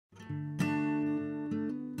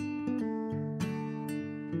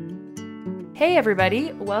Hey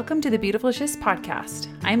everybody, welcome to the Beautifulicious podcast.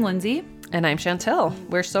 I'm Lindsay. And I'm Chantel.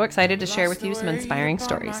 We're so excited to share with you some inspiring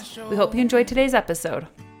stories. We hope you enjoyed today's episode.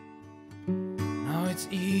 Now it's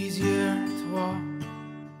easier to walk.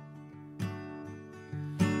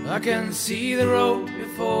 I can see the road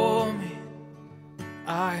before me.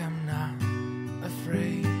 I am not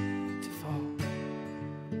afraid to fall.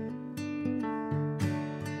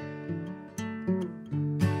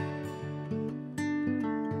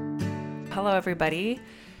 Hello, everybody.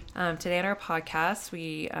 Today on our podcast,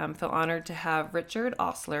 we feel honored to have Richard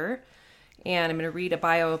Ostler, and I'm going to read a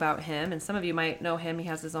bio about him. And some of you might know him. He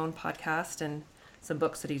has his own podcast and some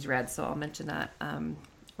books that he's read, so I'll mention that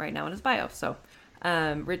right now in his bio. So,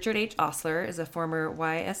 Richard H. Ostler is a former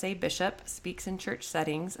YSA bishop, speaks in church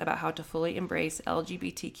settings about how to fully embrace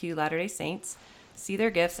LGBTQ Latter-day Saints, see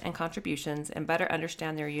their gifts and contributions, and better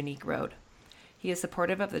understand their unique road. He is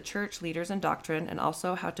supportive of the church leaders and doctrine, and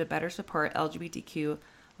also how to better support LGBTQ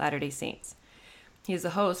Latter-day Saints. He is the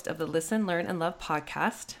host of the Listen, Learn, and Love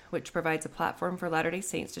podcast, which provides a platform for Latter-day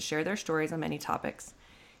Saints to share their stories on many topics.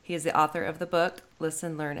 He is the author of the book,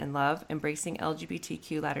 Listen, Learn, and Love, Embracing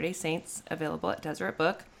LGBTQ Latter-day Saints, available at Deseret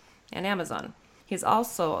Book and Amazon. He is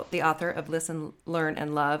also the author of Listen, Learn,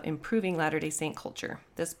 and Love, Improving Latter-day Saint Culture.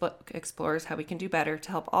 This book explores how we can do better to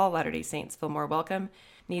help all Latter-day Saints feel more welcome,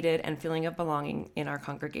 needed, and feeling of belonging in our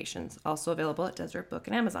congregations. Also available at Deseret Book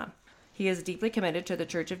and Amazon. He is deeply committed to the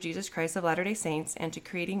Church of Jesus Christ of Latter-day Saints and to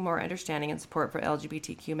creating more understanding and support for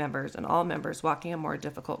LGBTQ members and all members walking a more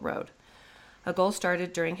difficult road. A goal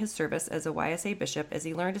started during his service as a YSA bishop as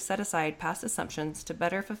he learned to set aside past assumptions to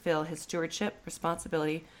better fulfill his stewardship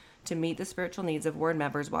responsibility to meet the spiritual needs of ward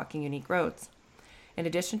members walking unique roads. In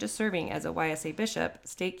addition to serving as a YSA bishop,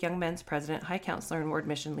 Stake Young Men's president, high counselor, and ward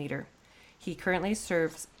mission leader, he currently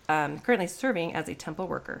serving as a temple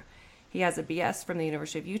worker. He has a BS from the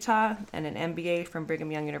University of Utah and an MBA from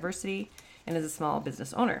Brigham Young University and is a small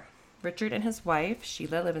business owner. Richard and his wife,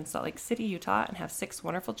 Sheila, live in Salt Lake City, Utah, and have 6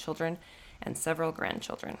 wonderful children and several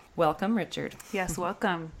grandchildren. Welcome, Richard. Yes,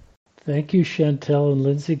 welcome. Thank you, Chantel and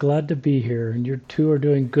Lindsay. Glad to be here, and you two are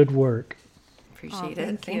doing good work. Appreciate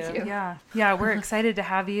it. Thank you. Yeah, we're excited to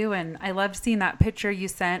have you, and I loved seeing that picture you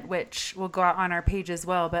sent, which will go out on our page as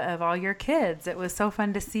well, but of all your kids. It was so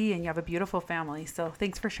fun to see, and you have a beautiful family, so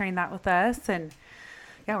thanks for sharing that with us, and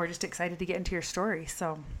yeah, we're just excited to get into your story.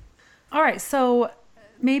 So, all right, so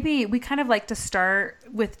maybe we kind of like to start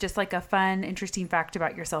with just like a fun, interesting fact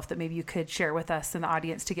about yourself that maybe you could share with us and the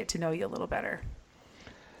audience to get to know you a little better.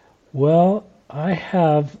 Well, I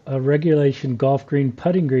have a regulation golf green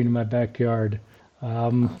putting green in my backyard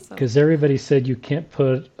because everybody said you can't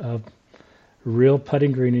put a real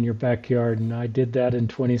putting green in your backyard, and I did that in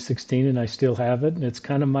 2016, and I still have it, and it's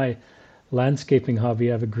kind of my landscaping hobby.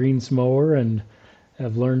 I have a greens mower, and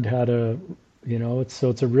I've learned how to, it's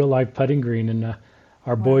a real life putting green, and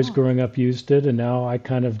our boys growing up used it, and now I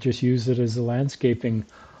kind of just use it as a landscaping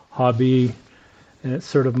hobby, and it's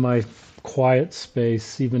sort of my quiet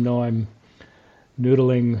space. Even though I'm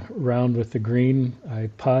noodling around with the green, I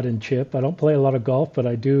putt and chip. I don't play a lot of golf, but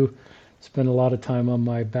I do spend a lot of time on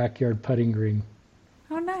my backyard putting green.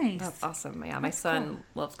 Oh, nice. That's awesome. Yeah, my son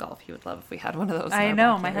loves golf. He would love if we had one of those. I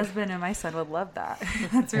know. My husband and my son would love that.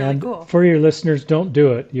 That's really cool. For your listeners, don't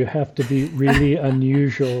do it. You have to be really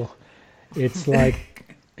unusual. It's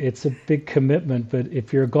like, it's a big commitment, but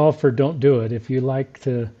if you're a golfer, don't do it. If you like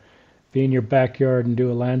to be in your backyard and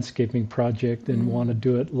do a landscaping project and want to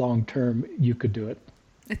do it long term, you could do it.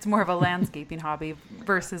 It's more of a landscaping hobby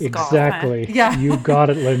versus golf. Exactly. Huh? Yeah. You got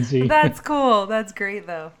it, Lindsay. That's cool. That's great,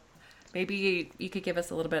 though. Maybe you could give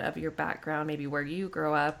us a little bit of your background, maybe where you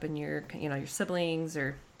grew up and your siblings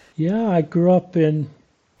or. Yeah, I grew up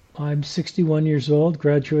I'm 61 years old,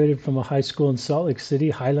 graduated from a high school in Salt Lake City,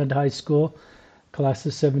 Highland High School, class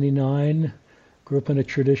of 79. Grew up in a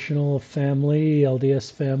traditional family,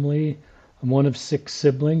 LDS family. I'm one of 6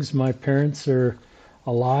 siblings. My parents are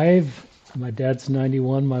alive. My dad's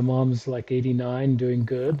 91. My mom's like 89, doing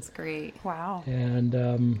good. That's great. Wow.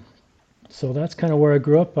 And so that's kind of where I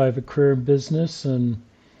grew up. I have a career in business and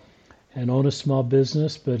own a small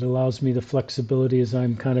business, but it allows me the flexibility as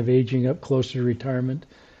I'm kind of aging up closer to retirement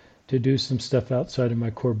to do some stuff outside of my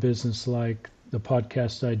core business, like the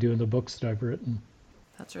podcasts I do and the books that I've written.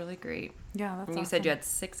 That's really great. Yeah, that's And you said you had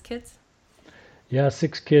 6 kids? Yeah,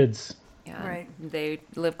 6 kids. Yeah. Right. They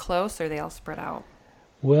live close, or are they all spread out?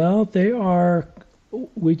 Well,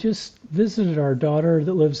 we just visited our daughter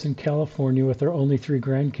that lives in California with our only 3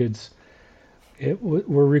 grandkids.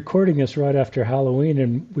 We're recording this right after Halloween,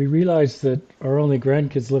 and we realized that our only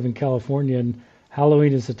grandkids live in California, and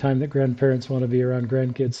Halloween is the time that grandparents want to be around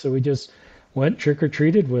grandkids. So we just went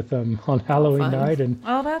trick-or-treated with them on Halloween night in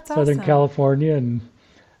Oh, that's Southern awesome. California, and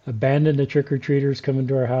abandoned the trick-or-treaters coming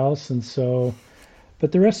to our house. And so,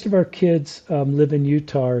 but the rest of our kids live in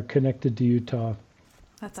Utah, are connected to Utah.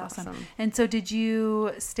 That's awesome. And so did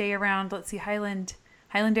you stay around, let's see, Highland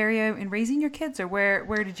area in raising your kids, or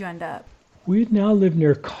where did you end up? We now live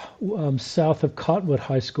near south of Cottonwood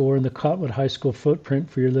High School, or in the Cottonwood High School footprint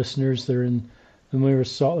for your listeners. They're in when we were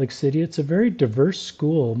Salt Lake City. It's a very diverse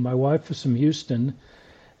school. My wife was from Houston,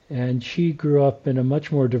 and she grew up in a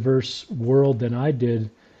much more diverse world than I did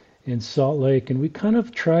in Salt Lake. And we kind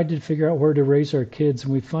of tried to figure out where to raise our kids.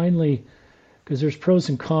 And we finally, because there's pros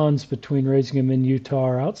and cons between raising them in Utah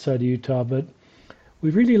or outside of Utah, but we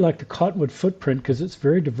really like the Cottonwood footprint because it's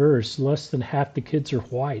very diverse. Less than half the kids are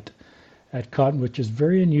white at Cottonwood, which is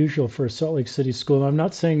very unusual for a Salt Lake City school. And I'm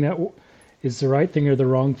not saying that is the right thing or the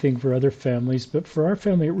wrong thing for other families, but for our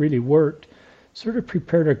family it really worked. Sort of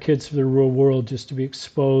prepared our kids for the real world, just to be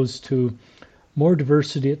exposed to more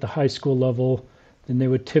diversity at the high school level than they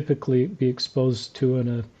would typically be exposed to in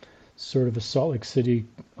a sort of a Salt Lake City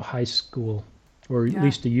high school, or at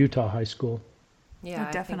least a Utah high school.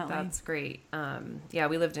 Yeah, definitely. I think that's great.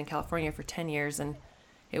 We lived in California for 10 years, and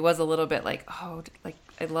it was a little bit like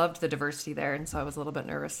I loved the diversity there, and so I was a little bit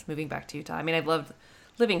nervous moving back to Utah. I mean, I've loved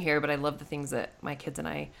living here, but I love the things that my kids and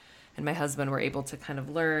I and my husband were able to kind of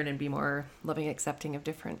learn and be more loving, accepting of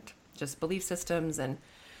different just belief systems and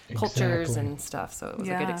cultures and stuff. So it was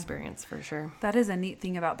a good experience for sure. That is a neat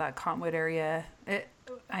thing about that Cottonwood area.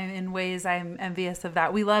 In ways I'm envious of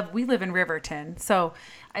that. We live in Riverton, so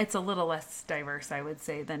it's a little less diverse, I would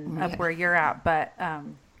say, than up where you're at. But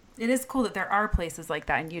it is cool that there are places like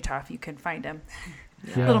that in Utah if you can find them.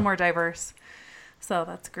 A little more diverse. So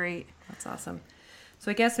that's great. That's awesome. So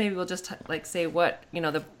I guess maybe we'll just say what,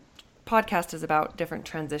 the podcast is about, different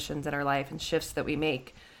transitions in our life and shifts that we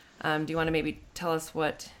make. Do you want to maybe tell us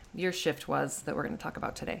what your shift was that we're going to talk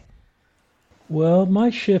about today? Well, my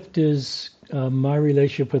shift is my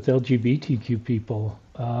relationship with LGBTQ people.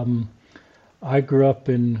 I grew up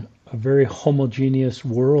in a very homogeneous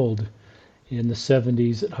world in the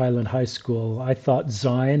 70s at Highland High School. I thought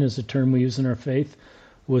Zion, as a term we use in our faith,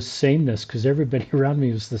 was sameness, because everybody around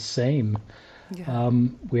me was the same. Yeah.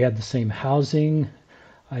 We had the same housing.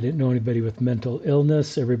 I didn't know anybody with mental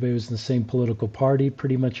illness. Everybody was in the same political party.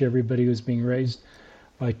 Pretty much everybody was being raised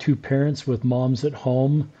by two parents with moms at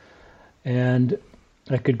home. And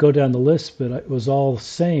I could go down the list, but it was all the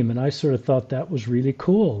same. And I sort of thought that was really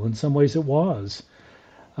cool. In some ways it was.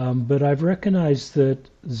 But I've recognized that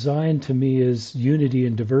Zion to me is unity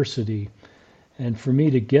and diversity. And for me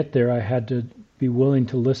to get there, I had to be willing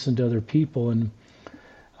to listen to other people. And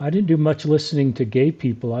I didn't do much listening to gay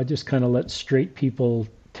people. I just kind of let straight people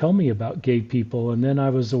tell me about gay people. And then I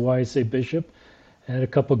was a YSA bishop, and had a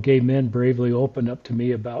couple of gay men bravely open up to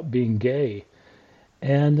me about being gay.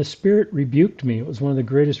 And the Spirit rebuked me. It was one of the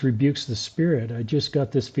greatest rebukes of the Spirit. I just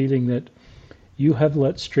got this feeling that you have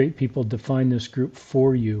let straight people define this group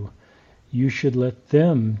for you. You should let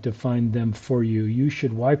them define them for you. You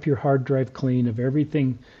should wipe your hard drive clean of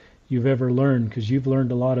everything you've ever learned, because you've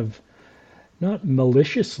learned a lot of, not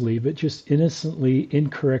maliciously, but just innocently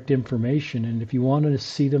incorrect information. And if you want to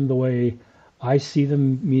see them the way I see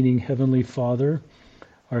them, meaning Heavenly Father,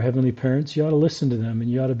 our Heavenly Parents, you ought to listen to them, and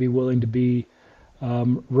you ought to be willing to be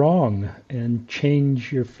wrong and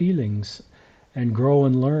change your feelings and grow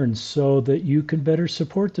and learn so that you can better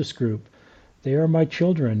support this group. They are my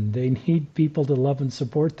children. They need people to love and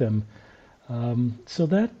support them. So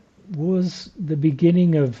that was the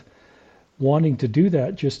beginning of wanting to do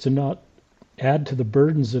that, just to not add to the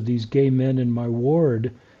burdens of these gay men in my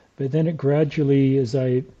ward. But then it gradually, as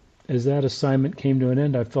that assignment came to an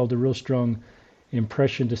end, I felt a real strong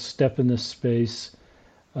impression to step in this space,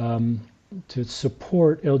 to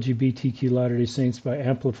support LGBTQ Latter-day Saints by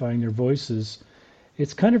amplifying their voices.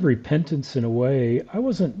 It's kind of repentance in a way. I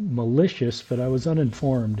wasn't malicious, but I was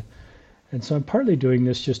uninformed. And so I'm partly doing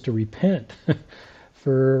this just to repent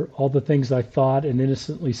for all the things I thought and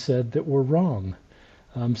innocently said that were wrong,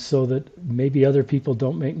 so that maybe other people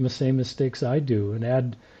don't make the same mistakes I do, and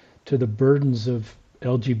add to the burdens of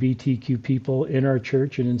LGBTQ people in our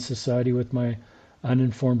church and in society with my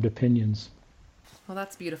uninformed opinions. Well,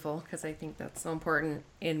 that's beautiful, because I think that's so important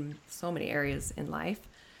in so many areas in life.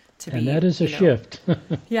 And that is a shift.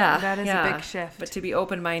 Yeah. That is a big shift. But to be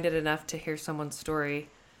open-minded enough to hear someone's story,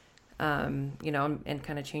 and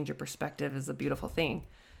kind of change your perspective is a beautiful thing.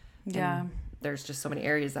 Yeah. And there's just so many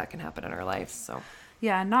areas that can happen in our lives. So.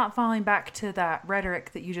 Yeah, not falling back to that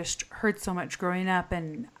rhetoric that you just heard so much growing up.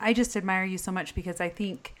 And I just admire you so much, because I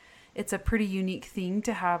think it's a pretty unique thing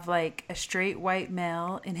to have like a straight white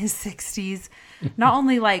male in his 60s not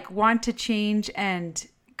only like want to change and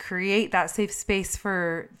create that safe space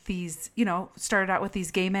for these, started out with these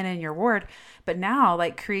gay men in your ward, but now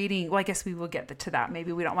like creating, well, I guess we will get to that.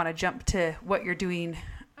 Maybe we don't want to jump to what you're doing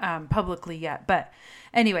publicly yet. But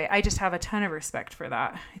anyway, I just have a ton of respect for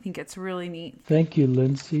that. I think it's really neat. Thank you,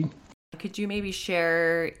 Lindsay. Could you maybe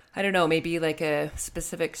share, I don't know, maybe like a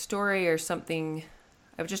specific story or something?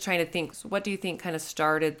 I was just trying to think, so what do you think kind of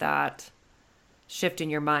started that shift in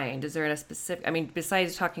your mind? Is there a specific,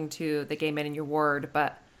 besides talking to the gay men in your ward,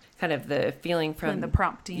 but kind of the feeling from the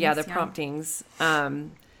promptings. Yeah, the promptings.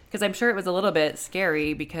 Because I'm sure it was a little bit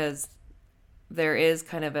scary because there is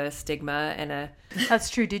kind of a stigma and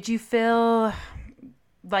That's true. Did you feel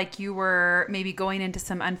like you were maybe going into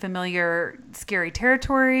some unfamiliar, scary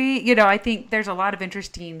territory? I think there's a lot of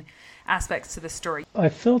interesting aspects to the story. I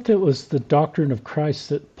felt it was the doctrine of Christ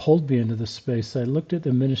that pulled me into the space. I looked at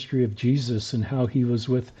the ministry of Jesus and how he was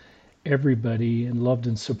with everybody and loved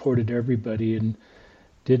and supported everybody and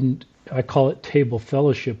I call it table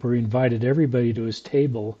fellowship, where he invited everybody to his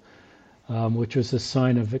table, which was a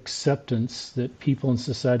sign of acceptance that people in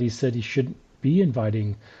society said he shouldn't be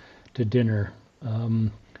inviting to dinner.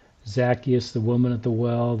 Zacchaeus, the woman at the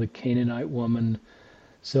well, the Canaanite woman.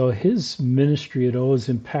 So his ministry had always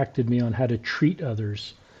impacted me on how to treat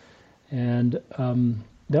others. And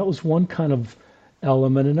that was one kind of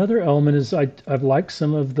element. Another element is I've liked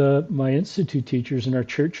some of my institute teachers and our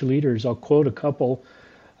church leaders. I'll quote a couple.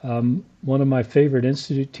 One of my favorite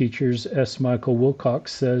institute teachers, S. Michael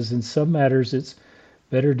Wilcox, says, in some matters it's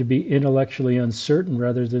better to be intellectually uncertain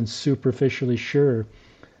rather than superficially sure.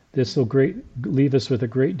 This will leave us with a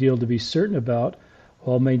great deal to be certain about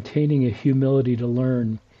while maintaining a humility to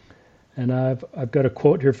learn. And I've got a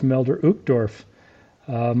quote here from Elder Uchtdorf,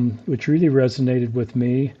 which really resonated with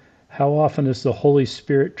me. How often has the Holy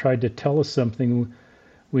Spirit tried to tell us something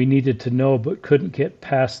we needed to know but couldn't get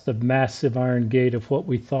past the massive iron gate of what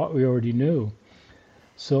we thought we already knew?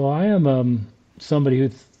 So I am somebody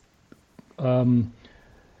who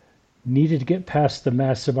needed to get past the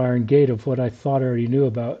massive iron gate of what I thought I already knew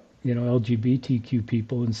about, LGBTQ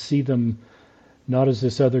people, and see them not as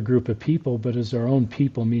this other group of people, but as our own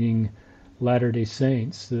people, meaning Latter-day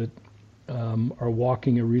Saints that are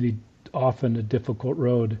walking a really often a difficult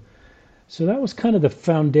road. So that was kind of the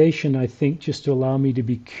foundation, I think, just to allow me to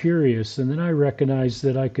be curious. And then I recognized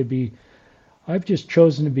that I've just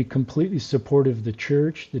chosen to be completely supportive of the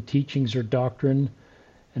church, the teachings or doctrine,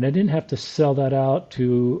 and I didn't have to sell that out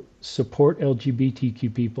to support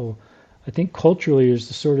LGBTQ people. I think culturally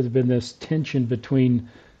there's sort of been this tension between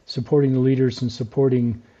supporting the leaders and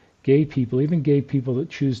supporting gay people, even gay people that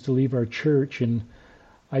choose to leave our church. And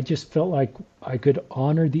I just felt like I could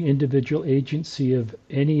honor the individual agency of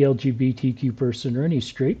any LGBTQ person or any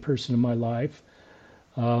straight person in my life,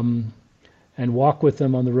 and walk with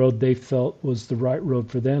them on the road they felt was the right road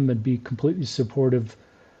for them, and be completely supportive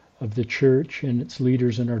of the church and its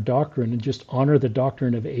leaders and our doctrine, and just honor the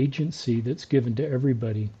doctrine of agency that's given to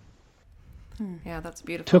everybody. Yeah, that's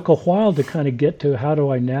beautiful. Took a while to kind of get to how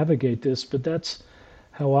do I navigate this, but that's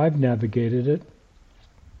how I've navigated it.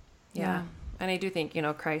 Yeah. And I do think,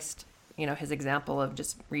 Christ, his example of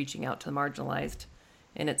just reaching out to the marginalized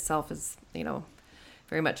in itself is,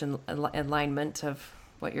 very much in alignment of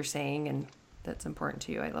what you're saying, and that's important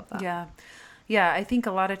to you. I love that. Yeah. Yeah, I think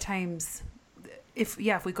a lot of times if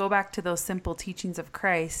we go back to those simple teachings of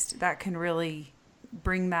Christ, that can really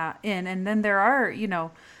bring that in. And then there are,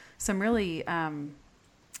 some really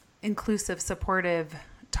inclusive, supportive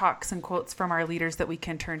talks and quotes from our leaders that we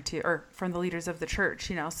can turn to, or from the leaders of the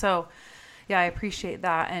church, So yeah, I appreciate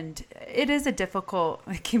that. And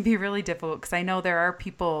it can be really difficult, because I know there are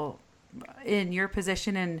people in your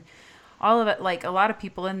position and all of it, like a lot of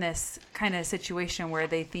people in this kind of situation where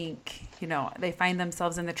they think, they find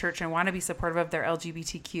themselves in the church and want to be supportive of their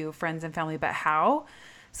LGBTQ friends and family, but how?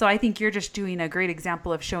 So I think you're just doing a great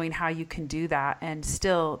example of showing how you can do that and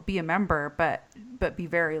still be a member, but be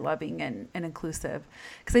very loving and inclusive.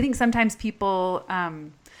 Because I think sometimes people,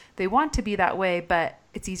 they want to be that way, but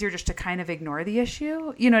it's easier just to kind of ignore the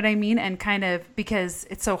issue. You know what I mean? And kind of, because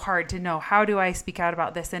it's so hard to know, how do I speak out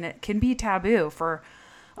about this? And it can be taboo for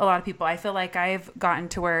a lot of people. I feel like I've gotten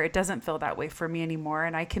to where it doesn't feel that way for me anymore,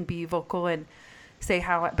 and I can be vocal and say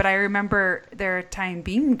but I remember their time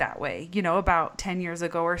being that way, about 10 years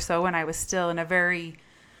ago or so, when I was still in a very,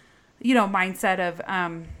 mindset of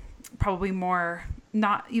probably more,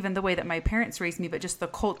 not even the way that my parents raised me, but just the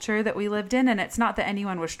culture that we lived in. And it's not that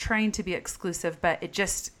anyone was trying to be exclusive, but it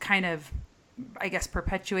just kind of, I guess,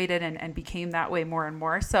 perpetuated and became that way more and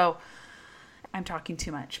more. So I'm talking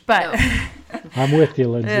too much, but No. I'm with you,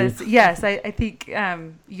 Lindsay. yes, I think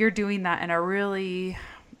you're doing that in a really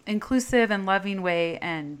inclusive and loving way.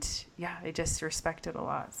 And yeah, I just respect it a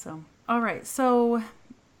lot. So, all right. So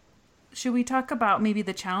should we talk about maybe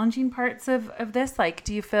the challenging parts of this? Like,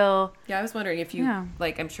 do you feel... Yeah, I was wondering if you,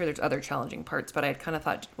 like, I'm sure there's other challenging parts, but I kind of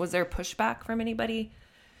thought, was there pushback from anybody?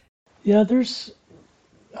 Yeah,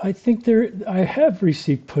 I have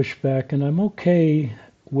received pushback, and I'm okay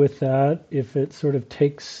with that if it sort of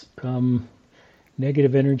takes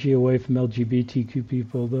negative energy away from LGBTQ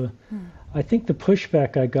people. I think the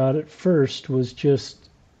pushback I got at first was just,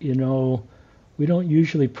 we don't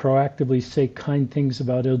usually proactively say kind things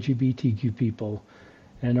about LGBTQ people.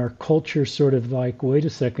 And our culture sort of like, wait a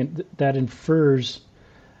second, that infers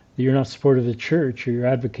that you're not supportive of the church or you're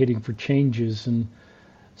advocating for changes. And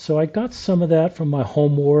so I got some of that from my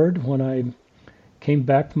home ward. When I came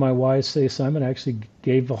back from my YSA assignment, I actually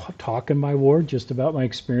gave a talk in my ward just about my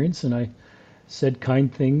experience, and I said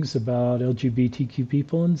kind things about LGBTQ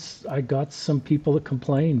people, and I got some people that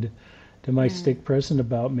complained to my stake president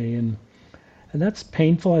about me, and that's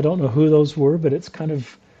painful. I don't know who those were, but it's kind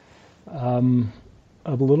of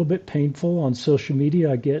a little bit painful. On social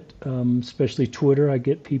media, I get, especially Twitter, I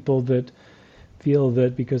get people that feel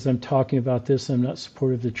that because I'm talking about this, I'm not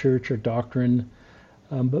supportive of the church or doctrine.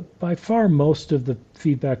 But by far, most of the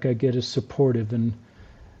feedback I get is supportive. And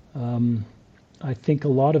I think a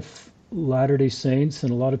lot of Latter-day Saints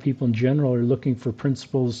and a lot of people in general are looking for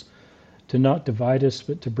principles to not divide us,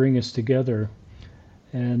 but to bring us together.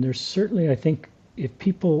 And there's certainly, I think,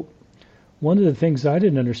 one of the things I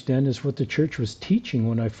didn't understand is what the church was teaching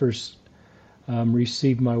when I first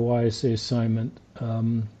received my YSA assignment.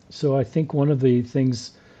 So I think one of the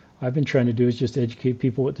things I've been trying to do is just educate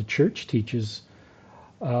people what the church teaches.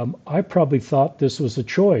 I probably thought this was a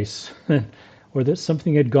choice or that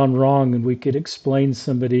something had gone wrong and we could explain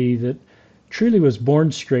somebody that truly was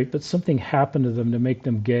born straight, but something happened to them to make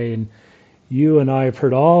them gay. And you and I have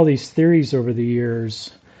heard all these theories over the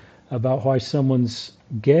years about why someone's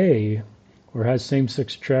gay or has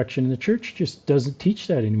same-sex attraction. And the church just doesn't teach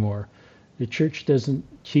that anymore. The church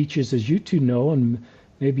teaches, as you two know, and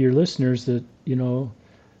maybe your listeners, that,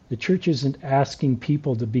 the church isn't asking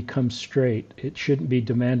people to become straight. It shouldn't be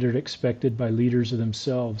demanded or expected by leaders of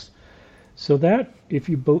themselves. So that, if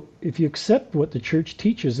you accept what the church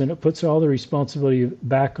teaches, then it puts all the responsibility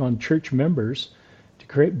back on church members to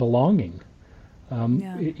create belonging.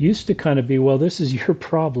 It used to kind of be, well, this is your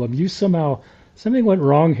problem. Something went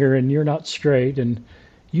wrong here and you're not straight, and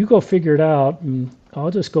you go figure it out, and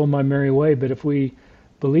I'll just go my merry way. But if we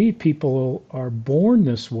believe people are born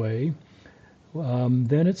this way,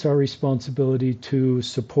 then it's our responsibility to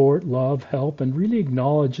support, love, help, and really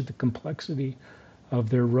acknowledge the complexity of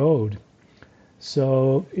their road.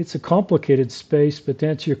 So it's a complicated space, but to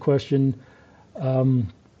answer your question,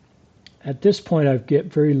 at this point I get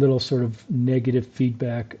very little sort of negative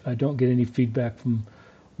feedback. I don't get any feedback from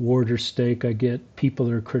ward or stake. I get people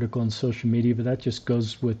that are critical on social media, but that just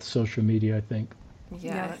goes with social media, I think.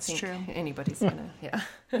 Yeah, that's true. Anybody's gonna,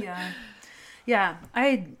 Yeah,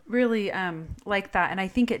 I really like that. And I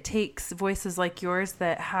think it takes voices like yours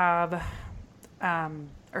that have,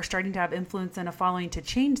 are starting to have influence and a following to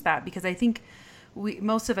change that, because I think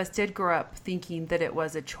most of us did grow up thinking that it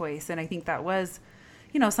was a choice. And I think that was,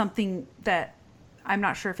 something that I'm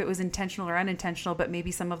not sure if it was intentional or unintentional, but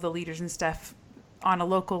maybe some of the leaders and stuff on a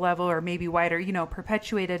local level or maybe wider,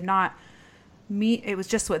 perpetuated it was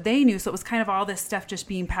just what they knew. So it was kind of all this stuff just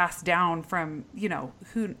being passed down from,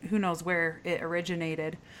 who knows where it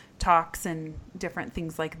originated, talks and different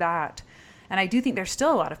things like that. And I do think there's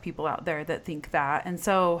still a lot of people out there that think that. And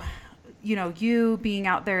so, you being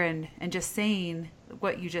out there and just saying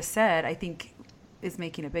what you just said, I think is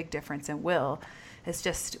making a big difference and will. It's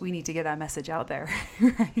just, we need to get that message out there.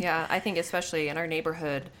 Right? Yeah, I think especially in our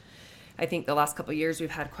neighborhood, I think the last couple of years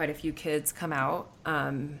we've had quite a few kids come out,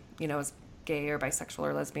 as gay or bisexual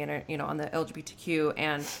or lesbian or, on the LGBTQ.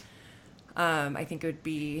 And I think it would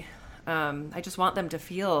be, I just want them to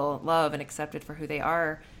feel loved and accepted for who they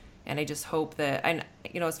are. And I just hope that,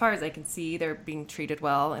 as far as I can see, they're being treated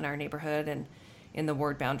well in our neighborhood and in the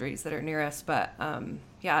ward boundaries that are near us. But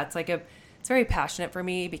it's very passionate for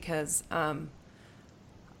me because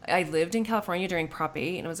I lived in California during Prop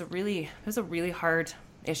 8, and it was a really hard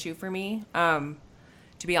issue for me. To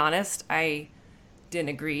be honest, I didn't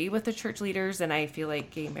agree with the church leaders, and I feel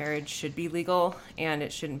like gay marriage should be legal and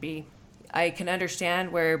it shouldn't be. I can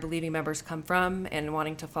understand where believing members come from and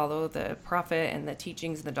wanting to follow the prophet and the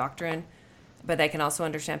teachings and the doctrine, but I can also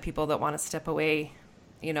understand people that want to step away,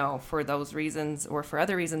 for those reasons or for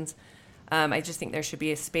other reasons. I just think there should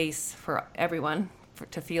be a space for everyone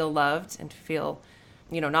to feel loved and to feel,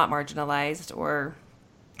 not marginalized or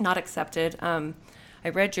not accepted. I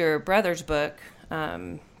read your brother's book,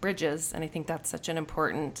 Bridges, and I think that's such an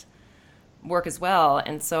important work as well.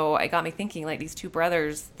 And so it got me thinking, like, these two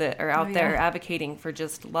brothers that are out there advocating for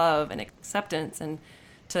just love and acceptance and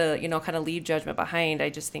to, kind of leave judgment behind. I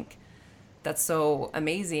just think that's so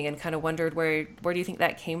amazing, and kind of wondered where do you think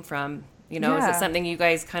that came from? Is it something you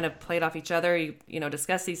guys kind of played off each other? You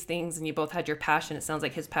discuss these things and you both had your passion. It sounds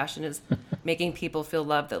like his passion is making people feel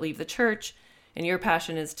loved that leave the church, and your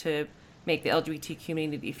passion is to make the LGBT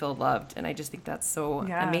community feel loved. And I just think that's so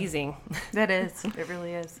amazing. That is. It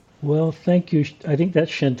really is. Well, thank you. I think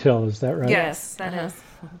that's Chantel. Is that right? Yes, that is.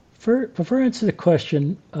 Before I answer the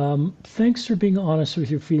question, thanks for being honest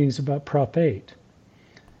with your feelings about Prop 8.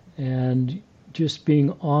 And just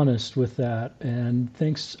being honest with that. And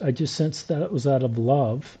thanks, I just sensed that it was out of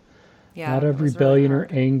love. Yeah, not of rebellion or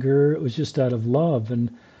anger. It was just out of love.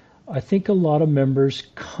 And I think a lot of members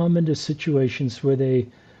come into situations where they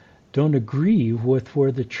don't agree with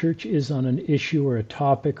where the church is on an issue or a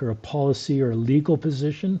topic or a policy or a legal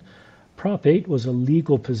position. Prop 8 was a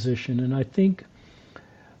legal position. And I think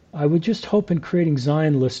I would just hope in creating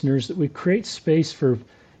Zion listeners that we create space for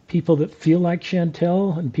people that feel like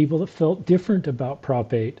Chantel and people that felt different about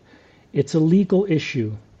Prop 8. It's a legal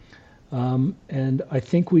issue. And I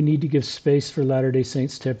think we need to give space for Latter-day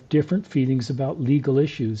Saints to have different feelings about legal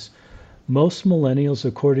issues. Most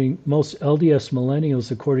LDS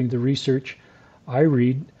millennials, according to research I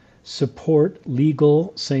read, support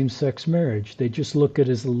legal same-sex marriage. They just look at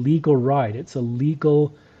it as a legal right. It's a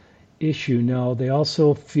legal issue. Now, they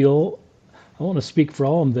also feel, I want to speak for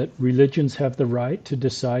all of them, that religions have the right to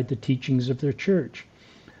decide the teachings of their church.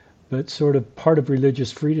 But sort of part of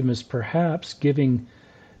religious freedom is perhaps giving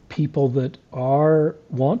people that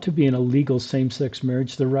want to be in a legal same-sex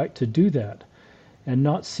marriage the right to do that, and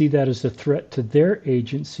not see that as a threat to their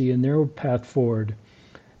agency and their path forward.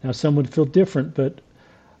 Now, some would feel different, but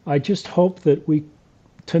I just hope that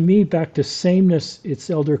to me, back to sameness, it's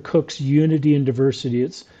Elder Cook's unity and diversity.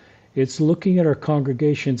 It's looking at our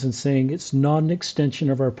congregations and saying it's not an extension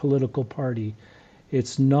of our political party.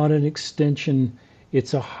 It's not an extension.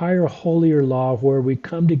 It's a higher, holier law where we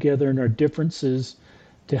come together in our differences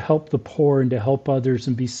to help the poor and to help others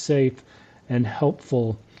and be safe and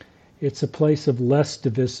helpful. It's a place of less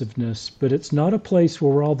divisiveness, but it's not a place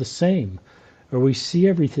where we're all the same or we see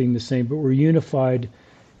everything the same, but we're unified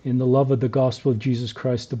in the love of the gospel of Jesus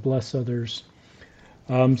Christ to bless others.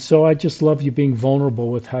 So I just love you being vulnerable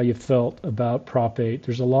with how you felt about Prop 8.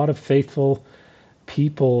 There's a lot of faithful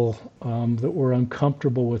people that were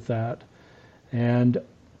uncomfortable with that. And,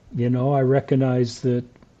 I recognize that,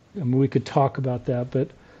 we could talk about that, but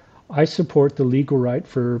I support the legal right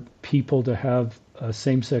for people to have a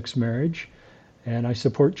same-sex marriage, and I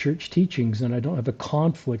support church teachings, and I don't have a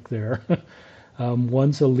conflict there.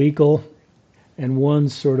 One's illegal, and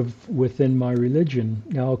one's sort of within my religion.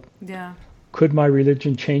 Now, could my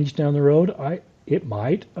religion change down the road? It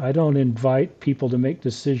might. I don't invite people to make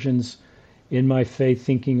decisions in my faith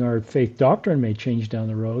thinking our faith doctrine may change down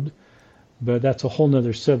the road, but that's a whole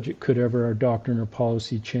nother subject. Could ever our doctrine or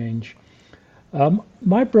policy change?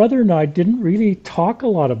 My brother and I didn't really talk a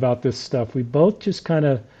lot about this stuff. We both just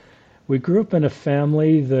we grew up in a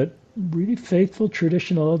family that really faithful,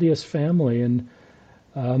 traditional LDS family. And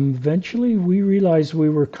eventually we realized we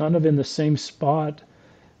were kind of in the same spot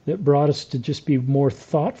that brought us to just be more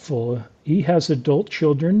thoughtful. He has adult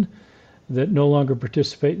children that no longer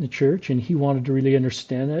participate in the church, and he wanted to really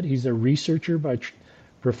understand that. He's a researcher by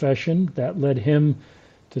profession. That led him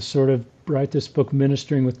to sort of write this book,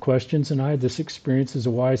 Ministering with Questions, and I had this experience as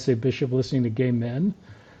a YSA bishop listening to gay men.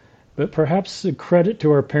 But perhaps the credit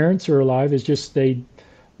to our parents who are alive is just they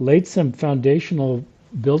laid some foundational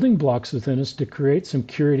building blocks within us to create some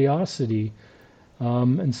curiosity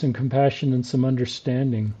and some compassion and some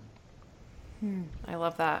understanding. I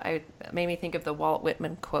love that. It made me think of the Walt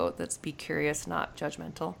Whitman quote that's "Be curious, not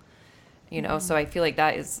judgmental." So I feel like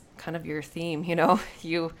that is kind of your theme.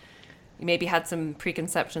 You maybe had some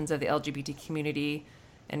preconceptions of the LGBT community,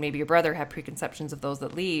 and maybe your brother had preconceptions of those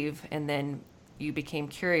that leave, and then you became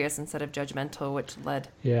curious instead of judgmental, which led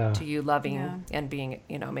to you loving and being,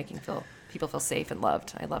 making people feel safe and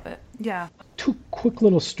loved. I love it. Yeah. 2 quick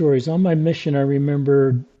little stories. On my mission, I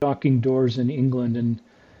remember knocking doors in England, and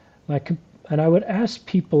I would ask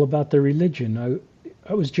people about their religion.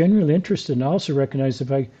 I was genuinely interested, and I also recognized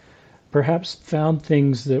if I perhaps found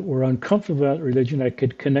things that were uncomfortable about religion, I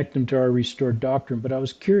could connect them to our restored doctrine. But I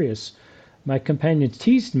was curious my companions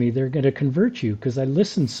teased me, they're going to convert you because I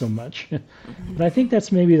listened so much. But I think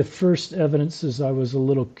that's maybe the first evidence as I was a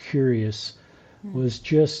little curious, was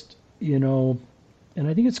just, and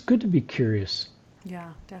I think it's good to be curious.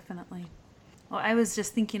 Yeah, definitely. Well, I was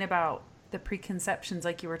just thinking about the preconceptions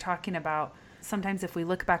like you were talking about. Sometimes if we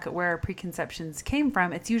look back at where our preconceptions came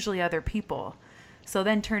from, it's usually other people. So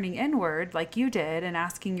then turning inward like you did and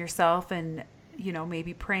asking yourself and,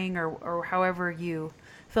 maybe praying or however you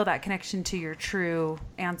feel that connection to your true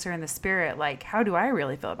answer in the spirit, like, how do I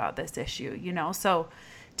really feel about this issue? So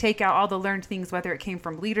take out all the learned things, whether it came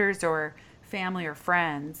from leaders or family or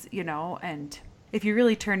friends, and if you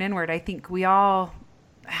really turn inward, I think we all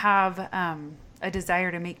have a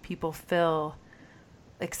desire to make people feel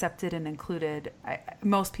accepted and included.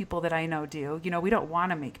 Most people that I know do. We don't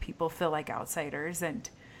want to make people feel like outsiders. And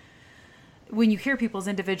when you hear people's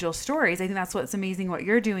individual stories, I think that's what's amazing. What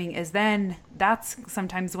you're doing is then that's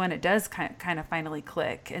sometimes when it does kind of finally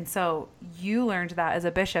click. And so you learned that as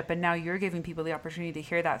a bishop, and now you're giving people the opportunity to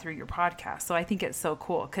hear that through your podcast. So I think it's so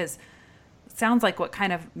cool because it sounds like what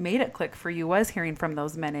kind of made it click for you was hearing from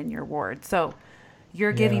those men in your ward. So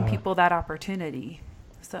you're giving people that opportunity.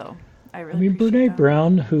 So I mean, Brene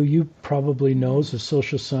Brown, who you probably know is a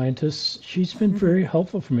social scientist, she's been very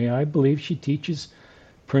helpful for me. I believe she teaches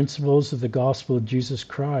principles of the gospel of Jesus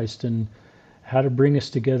Christ and how to bring us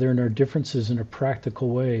together in our differences in a practical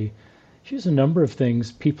way. She has a number of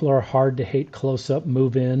things. People are hard to hate close up,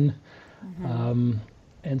 move in.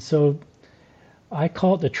 And so I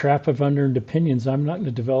call it the trap of unearned opinions. I'm not going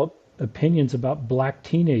to develop opinions about black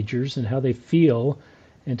teenagers and how they feel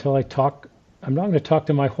until I'm not going to talk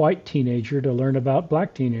to my white teenager to learn about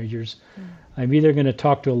black teenagers. I'm either going to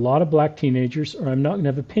talk to a lot of black teenagers or I'm not going to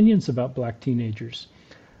have opinions about black teenagers.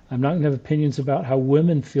 I'm not going to have opinions about how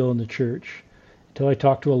women feel in the church until I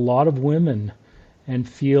talk to a lot of women and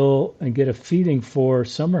feel and get a feeling for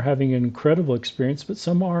some are having an incredible experience, but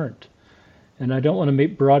some aren't. And I don't want to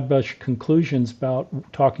make broad brush conclusions about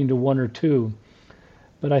talking to one or two.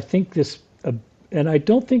 But I think and I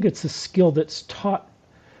don't think it's a skill that's taught.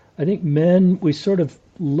 I think men, we sort of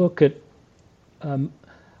look at,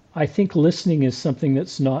 I think listening is something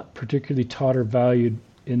that's not particularly taught or valued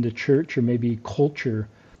in the church or maybe culture.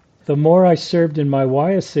 The more I served in my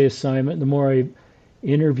YSA assignment, the more I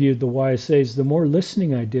interviewed the YSAs, the more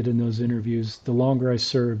listening I did in those interviews, the longer I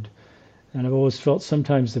served. And I've always felt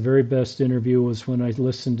sometimes the very best interview was when I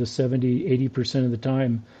listened to 70, 80% of the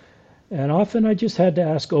time. And often I just had to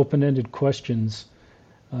ask open-ended questions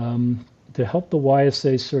to help the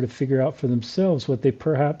YSAs sort of figure out for themselves what they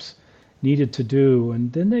perhaps needed to do.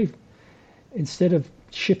 And then instead of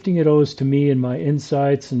shifting it always to me and my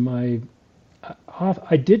insights and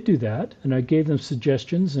I did do that, and I gave them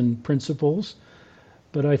suggestions and principles.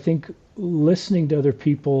 But I think listening to other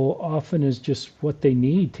people often is just what they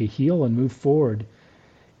need to heal and move forward.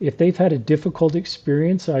 If they've had a difficult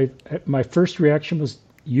experience, my first reaction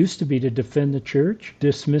used to be to defend the church,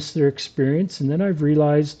 dismiss their experience, and then I've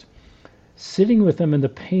realized sitting with them in the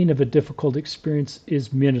pain of a difficult experience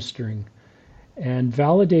is ministering and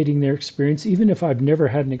validating their experience, even if I've never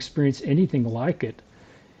had an experience anything like it,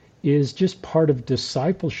 is just part of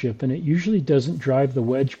discipleship, and it usually doesn't drive the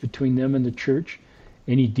wedge between them and the church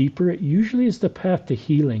any deeper. It usually is the path to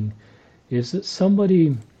healing, is that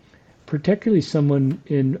somebody, particularly someone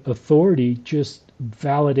in authority, just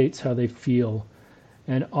validates how they feel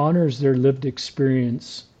and honors their lived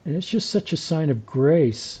experience. And it's just such a sign of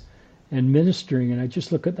grace and ministering. And I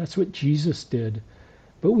just look at that's what Jesus did.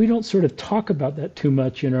 But we don't sort of talk about that too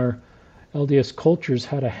much in our LDS cultures,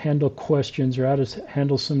 how to handle questions or how to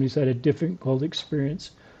handle somebody who's had a difficult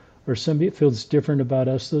experience or somebody that feels different about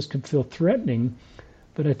us. Those can feel threatening,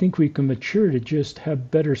 but I think we can mature to just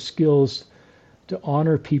have better skills to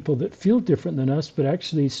honor people that feel different than us, but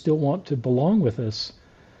actually still want to belong with us.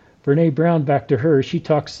 Brene Brown, back to her, she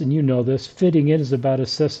talks, and you know this, fitting in is about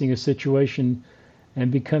assessing a situation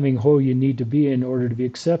and becoming who you need to be in order to be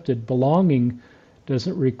accepted. Belonging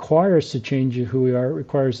doesn't require us to change who we are. It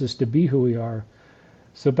requires us to be who we are.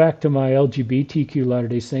 So back to my LGBTQ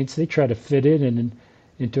Latter-day Saints, they try to fit in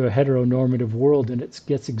into a heteronormative world, and it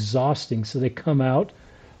gets exhausting. So they come out,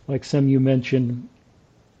 like some you mentioned,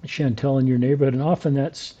 Chantel, in your neighborhood, and often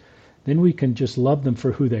then we can just love them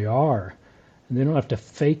for who they are. And they don't have to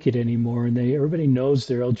fake it anymore, and everybody knows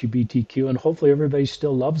they're LGBTQ, and hopefully everybody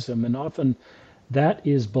still loves them. And often that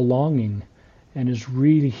is belonging and is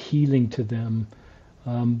really healing to them.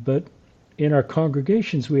 But in our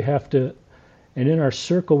congregations, and in our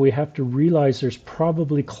circle, we have to realize there's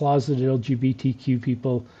probably closeted LGBTQ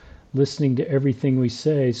people listening to everything we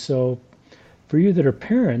say. So for you that are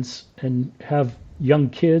parents and have young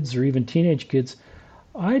kids or even teenage kids,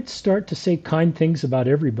 I'd start to say kind things about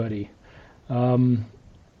everybody.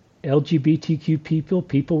 LGBTQ people,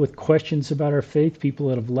 people with questions about our faith, people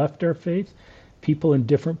that have left our faith, people in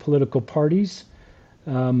different political parties.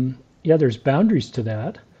 Yeah, there's boundaries to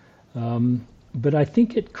that. But I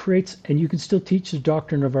think it creates, and you can still teach the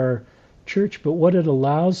doctrine of our church, but what it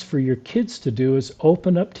allows for your kids to do is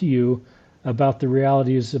open up to you about the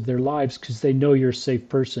realities of their lives because they know you're a safe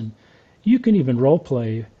person. You can even role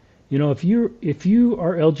play. You know, if you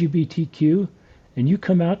are LGBTQ and you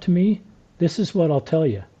come out to me, this is what I'll tell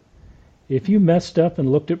you. If you messed up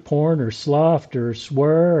and looked at porn or sloughed or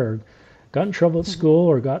swore or got in trouble at school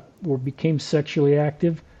or became sexually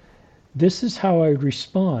active, this is how I would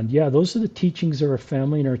respond. Yeah, those are the teachings of our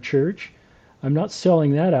family and our church. I'm not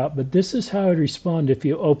selling that out, but this is how I'd respond if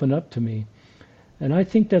you open up to me. And I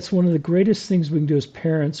think that's one of the greatest things we can do as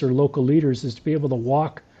parents or local leaders is to be able to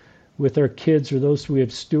walk with our kids or those we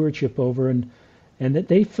have stewardship over and that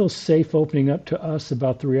they feel safe opening up to us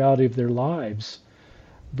about the reality of their lives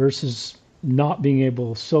versus not being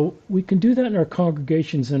able. So we can do that in our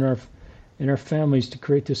congregations and in our families to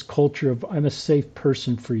create this culture of I'm a safe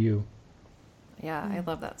person for you. Yeah, I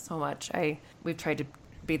love that so much. We've tried to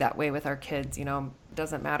be that way with our kids. You know, it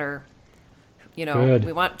doesn't matter. You know, Good.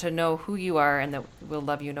 We want to know who you are and that we'll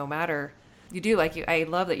love you no matter. You do I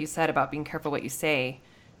love that you said about being careful what you say,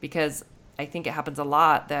 because I think it happens a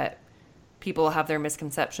lot that people have their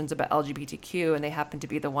misconceptions about LGBTQ and they happen to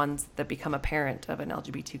be the ones that become a parent of an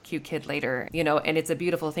LGBTQ kid later, you know, and it's a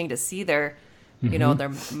beautiful thing to see their, you know,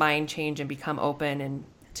 their mind change and become open and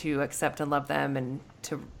to accept and love them and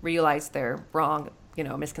to realize their wrong, you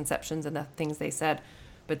know, misconceptions and the things they said.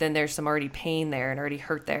 But then there's some already pain there and already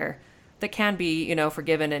hurt there that can be, you know,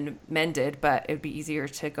 forgiven and mended, but it'd be easier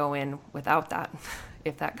to go in without that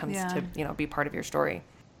if that comes to, you know, be part of your story.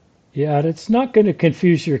 Yeah, and it's not going to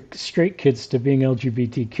confuse your straight kids to being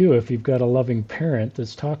LGBTQ if you've got a loving parent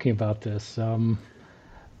that's talking about this.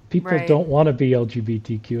 People don't want to be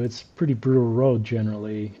LGBTQ. It's a pretty brutal road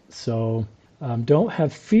generally. So don't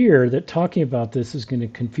have fear that talking about this is going to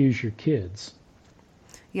confuse your kids.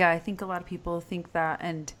 Yeah, I think a lot of people think that,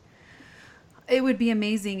 and it would be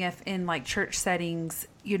amazing if in like church settings,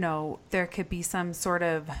 you know, there could be some sort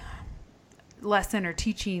of lesson or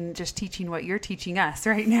teaching what you're teaching us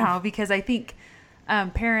right now, because I think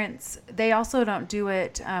parents, they also don't do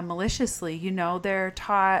it maliciously. You know, they're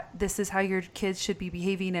taught this is how your kids should be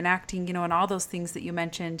behaving and acting, you know, and all those things that you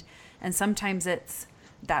mentioned. And sometimes it's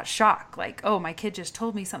that shock, like, oh, my kid just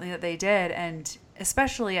told me something that they did. And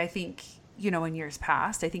especially, I think, you know, in years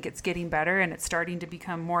past, I think it's getting better and it's starting to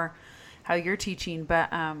become more how you're teaching.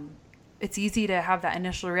 But it's easy to have that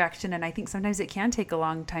initial reaction, and I think sometimes it can take a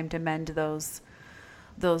long time to mend those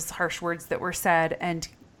harsh words that were said. And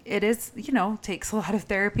it is, you know, takes a lot of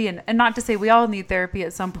therapy, and not to say we all need therapy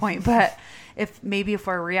at some point, but if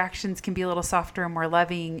our reactions can be a little softer and more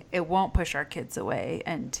loving, it won't push our kids away.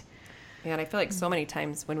 And I feel like so many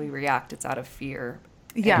times when we react, it's out of fear.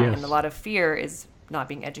 Yeah. And a lot of fear is not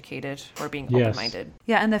being educated or being open-minded.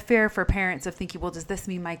 Yeah, and the fear for parents of thinking, well, does this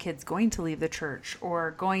mean my kid's going to leave the church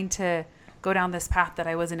or going to go down this path that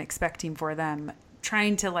I wasn't expecting for them?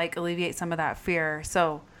 Trying to like alleviate some of that fear.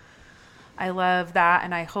 So I love that,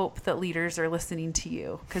 and I hope that leaders are listening to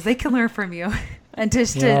you because they can learn from you, and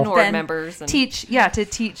just to board members and teach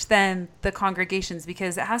then the congregations,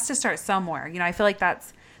 because it has to start somewhere. You know, I feel like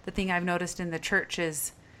that's the thing I've noticed in the church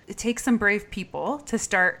is it takes some brave people to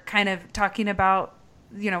start kind of talking about,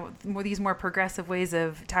 you know, these more progressive ways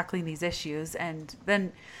of tackling these issues. And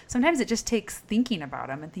then sometimes it just takes thinking about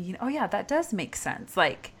them and thinking, oh yeah, that does make sense.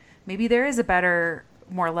 Like maybe there is a better,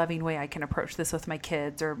 more loving way I can approach this with my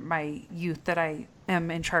kids or my youth that I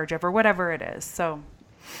am in charge of or whatever it is. So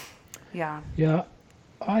yeah. Yeah.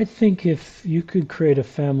 I think if you could create a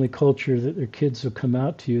family culture that their kids will come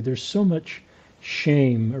out to you, there's so much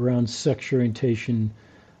shame around sexual orientation.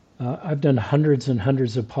 I've done hundreds and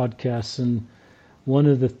hundreds of podcasts, and one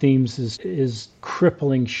of the themes is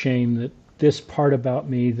crippling shame, that this part about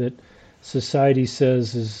me that society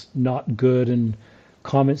says is not good and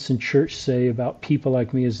comments in church say about people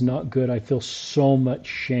like me is not good. I feel so much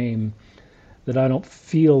shame that I don't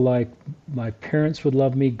feel like my parents would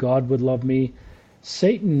love me, God would love me.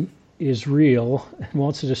 Satan is real and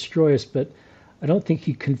wants to destroy us, but I don't think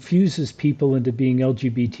he confuses people into being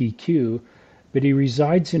LGBTQ, but he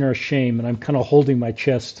resides in our shame, and I'm kind of holding my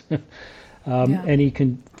chest. And he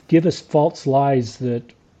can give us false lies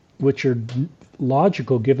which are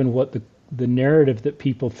logical given what the narrative that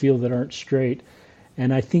people feel that aren't straight.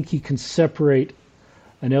 And I think he can separate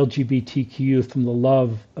an LGBTQ youth from the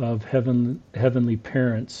love of heavenly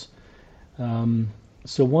parents.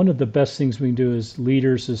 So one of the best things we can do as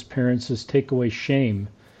leaders, as parents, is take away shame,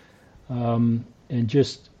 and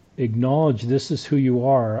just acknowledge this is who you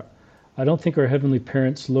are. I don't think our heavenly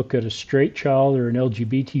parents look at a straight child or an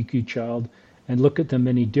LGBTQ child and look at them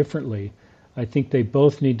any differently. I think they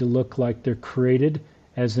both need to look like they're created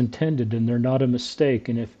as intended and they're not a mistake.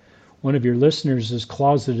 And if one of your listeners is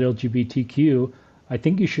closeted LGBTQ, I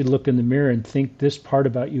think you should look in the mirror and think this part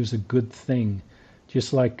about you is a good thing.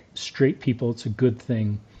 Just like straight people, it's a good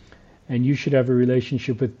thing. And you should have a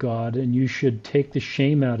relationship with God, and you should take the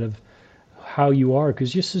shame out of how you are,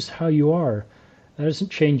 because this is how you are. That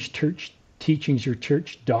doesn't change church teachings or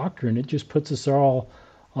church doctrine. It just puts us all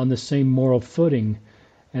on the same moral footing.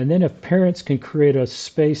 And then if parents can create a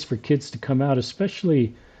space for kids to come out,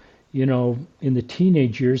 especially, in the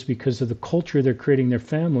teenage years, because of the culture they're creating their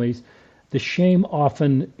families, the shame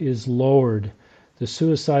often is lowered. The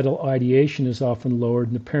suicidal ideation is often lowered,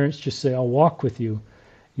 and the parents just say, I'll walk with you.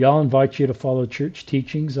 Y'all invite you to follow church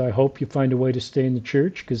teachings. I hope you find a way to stay in the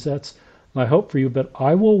church, because that's my hope for you, but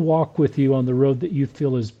I will walk with you on the road that you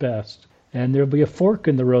feel is best. And there'll be a fork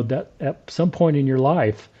in the road that at some point in your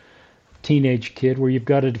life, teenage kid, where you've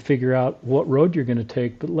got to figure out what road you're going to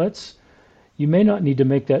take. But you may not need to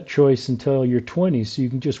make that choice until your 20s, so you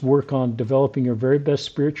can just work on developing your very best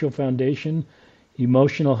spiritual foundation,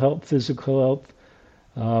 emotional health, physical health,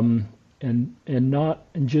 and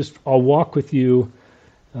just I'll walk with you,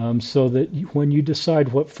 so that when you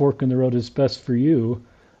decide what fork in the road is best for you,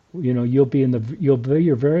 you'll be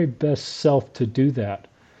your very best self to do that.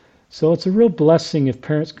 So it's a real blessing if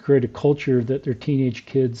parents can create a culture that their teenage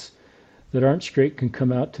kids that aren't straight can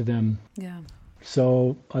come out to them. Yeah.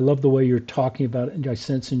 So I love the way you're talking about it, and I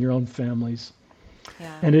sense in your own families.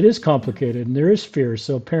 Yeah. And it is complicated, and there is fear.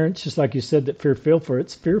 So parents, just like you said, that fear for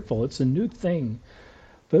it's fearful. It's a new thing.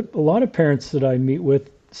 But a lot of parents that I meet with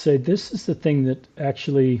say this is the thing that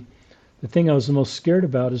actually, the thing I was the most scared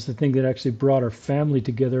about is the thing that actually brought our family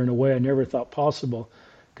together in a way I never thought possible,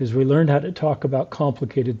 because we learned how to talk about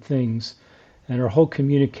complicated things, and our whole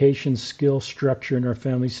communication skill structure in our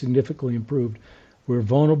family significantly improved. We're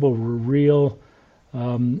vulnerable, we're real,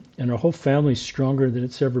 and our whole family is stronger than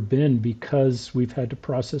it's ever been because we've had to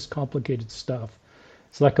process complicated stuff.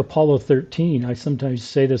 It's like Apollo 13. I sometimes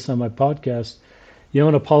say this on my podcast.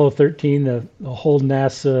 In Apollo 13, the whole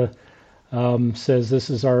NASA says this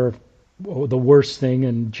is the worst thing,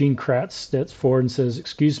 and Gene Kratz steps forward and says,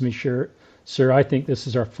 excuse me, sir, I think this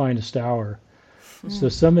is our finest hour. So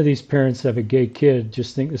some of these parents have a gay kid,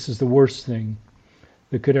 just think this is the worst thing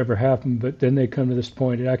that could ever happen, but then they come to this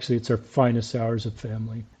point, it's our finest hours of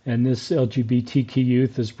family. And this LGBTQ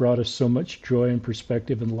youth has brought us so much joy and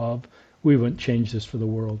perspective and love. We wouldn't change this for the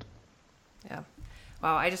world. Yeah.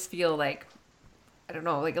 Wow, I just feel like, I don't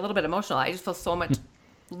know, like a little bit emotional. I just feel so much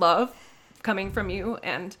love coming from you,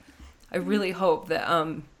 and I really hope that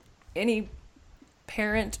any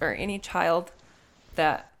parent or any child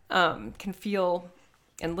that can feel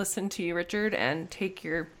and listen to you, Richard, and take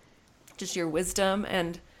your wisdom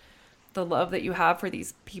and the love that you have for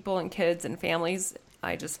these people and kids and families.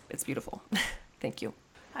 It's beautiful. Thank you.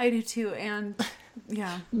 I do too. And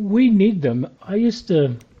yeah. We need them. I used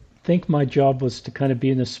to think my job was to kind of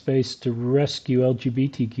be in a space to rescue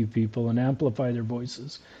LGBTQ people and amplify their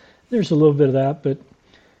voices. There's a little bit of that, but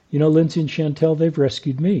Lindsay and Chantel, they've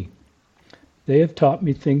rescued me. They have taught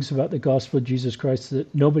me things about the gospel of Jesus Christ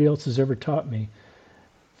that nobody else has ever taught me.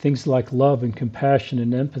 Things like love and compassion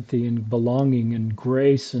and empathy and belonging and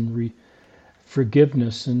grace and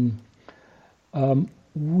forgiveness. And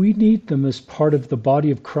we need them as part of the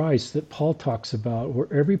body of Christ that Paul talks about,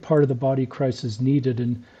 where every part of the body of Christ is needed.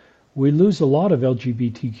 And we lose a lot of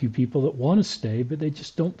LGBTQ people that want to stay, but they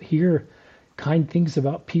just don't hear kind things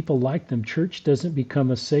about people like them. Church doesn't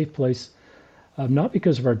become a safe place, not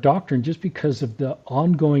because of our doctrine, just because of the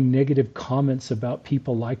ongoing negative comments about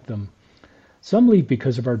people like them. Some leave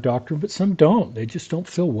because of our doctrine, but some don't. They just don't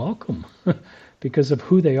feel welcome because of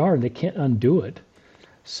who they are, and they can't undo it.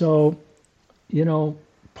 So,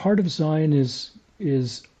 part of Zion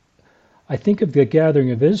is I think of the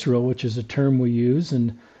gathering of Israel, which is a term we use,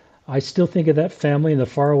 and I still think of that family in the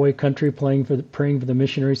faraway country praying for the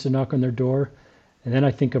missionaries to knock on their door, and then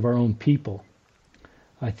I think of our own people.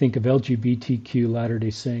 I think of LGBTQ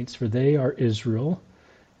Latter-day Saints, for they are Israel.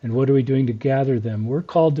 And what are we doing to gather them? We're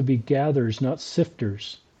called to be gatherers, not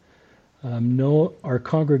sifters. Our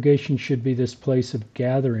congregation should be this place of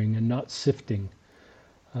gathering and not sifting.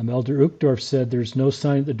 Elder Uchtdorf said there's no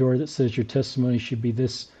sign at the door that says your testimony should be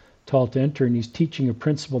this tall to enter, and he's teaching a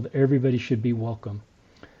principle that everybody should be welcome.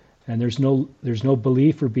 And there's no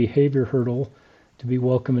belief or behavior hurdle to be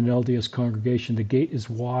welcome in an LDS congregation. The gate is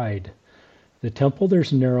wide. The temple,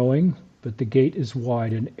 there's narrowing, but the gate is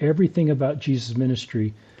wide. And everything about Jesus'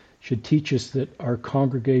 ministry should teach us that our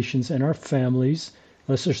congregations and our families,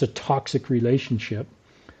 unless there's a toxic relationship,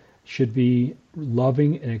 should be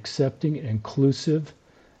loving and accepting and inclusive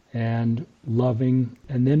and loving.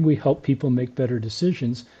 And then we help people make better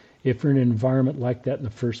decisions if we're in an environment like that in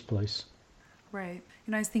the first place. Right.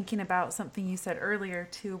 And I was thinking about something you said earlier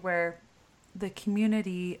too, where the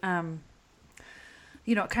community,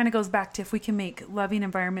 it kind of goes back to if we can make loving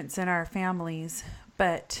environments in our families,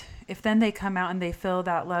 but if then they come out and they feel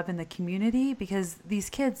that love in the community, because these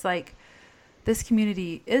kids, like, this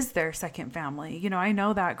community is their second family. I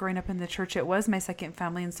know that growing up in the church, it was my second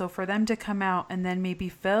family. And so for them to come out and then maybe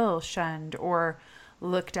feel shunned or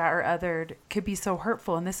looked at or othered could be so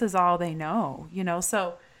hurtful. And this is all they know,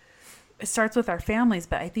 so it starts with our families.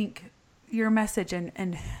 But I think your message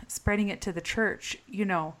and spreading it to the church,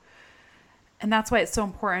 and that's why it's so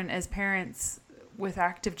important as parents with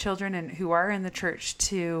active children and who are in the church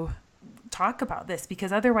to talk about this,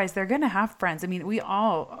 because otherwise they're going to have friends. I mean, we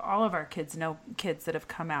all of our kids know kids that have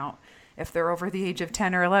come out if they're over the age of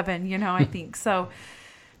 10 or 11, I think. So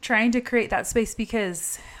trying to create that space,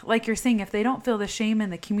 because like you're saying, if they don't feel the shame in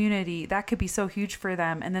the community, that could be so huge for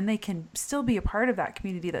them. And then they can still be a part of that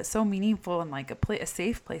community that's so meaningful and like a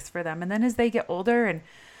safe place for them. And then as they get older and,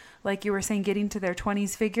 like you were saying, getting to their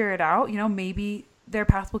 20s, figure it out, maybe their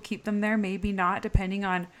path will keep them there, maybe not, depending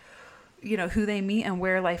on who they meet and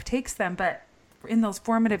where life takes them. But in those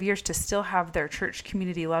formative years, to still have their church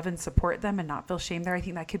community love and support them and not feel shame there, I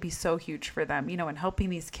think that could be so huge for them, and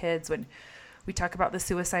helping these kids. When we talk about the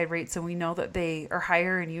suicide rates, and we know that they are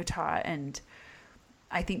higher in Utah, and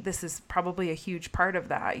I think this is probably a huge part of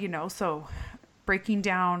that, so breaking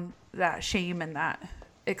down that shame and that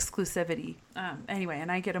exclusivity. Anyway,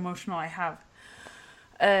 and I get emotional. I have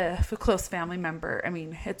a close family member. I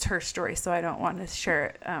mean, it's her story, so I don't want to share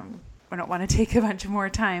it. I don't want to take a bunch more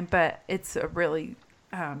time, but it's a really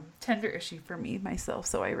tender issue for me myself.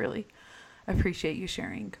 So I really appreciate you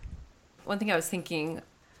sharing. One thing I was thinking,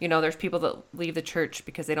 there's people that leave the church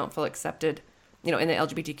because they don't feel accepted, in the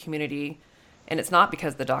LGBT community. And it's not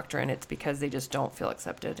because of the doctrine, it's because they just don't feel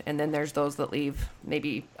accepted. And then there's those that leave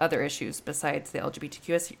maybe other issues besides the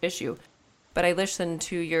LGBTQ issue. But I listened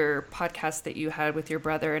to your podcast that you had with your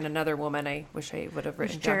brother and another woman. I wish I would have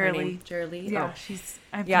written down her name. Jerry. Yeah,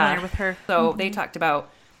 I'm familiar with her. So they talked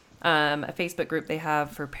about a Facebook group they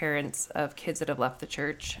have for parents of kids that have left the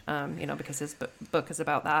church, because his book is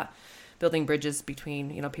about that, building bridges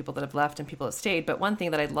between, people that have left and people that stayed. But one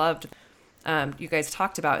thing that I loved, you guys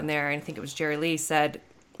talked about in there, and I think it was Jerry Lee said,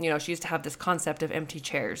 she used to have this concept of empty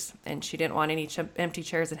chairs, and she didn't want any empty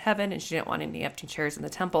chairs in heaven, and she didn't want any empty chairs in the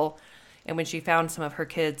temple. And when she found some of her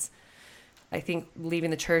kids, I think,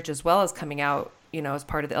 leaving the church as well as coming out, as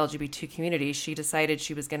part of the LGBT community, she decided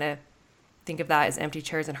she was going to think of that as empty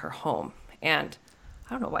chairs in her home. And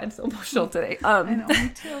I don't know why I'm so emotional today. I know,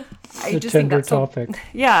 me too. I just think that's topic.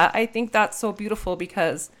 Yeah, I think that's so beautiful,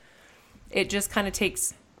 because it just kind of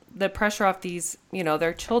takes the pressure off these,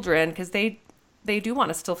 their children, because they do want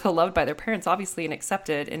to still feel loved by their parents, obviously, and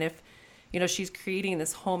accepted. And if, she's creating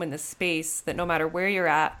this home and this space that no matter where you're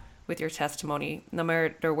at with your testimony, no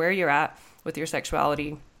matter where you're at with your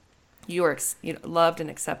sexuality, you are loved and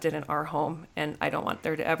accepted in our home. And I don't want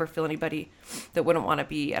there to ever feel anybody that wouldn't want to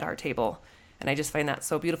be at our table. And I just find that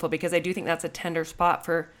so beautiful, because I do think that's a tender spot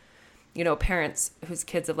for, parents whose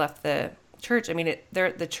kids have left the church. I mean,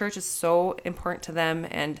 the church is so important to them,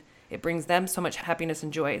 and it brings them so much happiness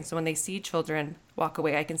and joy. And so when they see children walk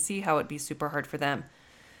away, I can see how it'd be super hard for them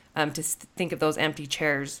to think of those empty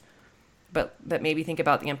chairs. But maybe think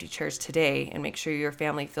about the empty chairs today and make sure your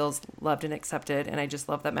family feels loved and accepted. And I just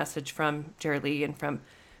love that message from Jerry Lee and from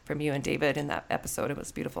you and David in that episode. It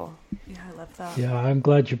was beautiful. Yeah, I love that. Yeah, I'm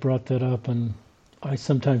glad you brought that up. And I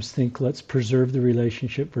sometimes think let's preserve the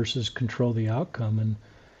relationship versus control the outcome. And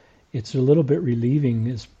it's a little bit relieving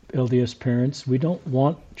as LDS parents. We don't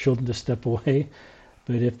want children to step away,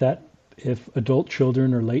 but if adult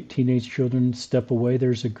children or late teenage children step away,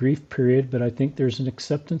 there's a grief period, but I think there's an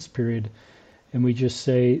acceptance period. And we just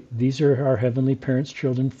say, these are our heavenly parents'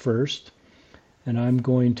 children first, and I'm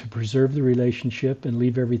going to preserve the relationship and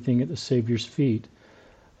leave everything at the Savior's feet.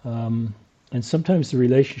 And sometimes the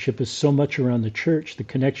relationship is so much around the church, the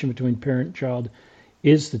connection between parent and child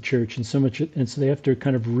is the church, and so they have to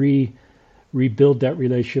kind of rebuild that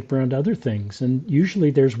relationship around other things. And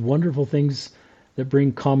usually there's wonderful things that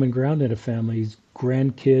bring common ground in a family,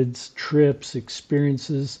 grandkids, trips,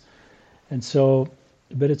 experiences. And so,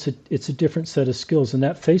 but it's a different set of skills. And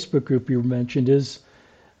that Facebook group you mentioned is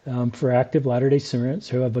for active Latter-day Saints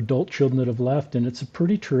who have adult children that have left, and it's a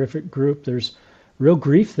pretty terrific group. There's real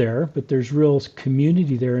grief there, but there's real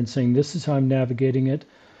community there in saying, this is how I'm navigating it.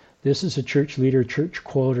 This is a church leader, church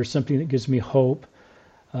quote, or something that gives me hope,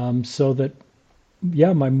 so that,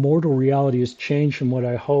 yeah, my mortal reality has changed from what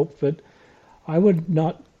I hoped, but I would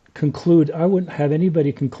not conclude, I wouldn't have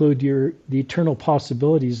anybody conclude the eternal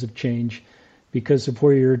possibilities of change because of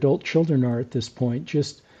where your adult children are at this point.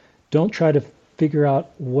 Just don't try to figure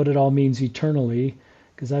out what it all means eternally,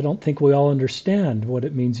 because I don't think we all understand what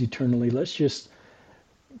it means eternally. Let's just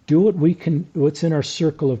do what we can, what's in our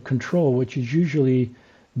circle of control, which is usually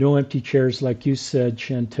no empty chairs, like you said,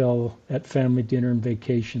 Chantel, at family dinner and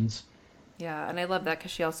vacations. Yeah, and I love that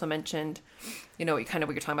because she also mentioned, what you're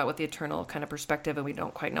talking about with the eternal kind of perspective, and we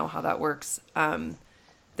don't quite know how that works.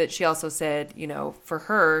 That she also said, for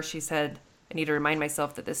her, she said, I need to remind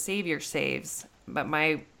myself that the Savior saves, but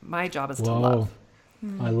my job is to love.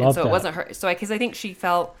 I love that. So it wasn't her. So because I think she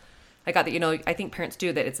felt, I got that, I think parents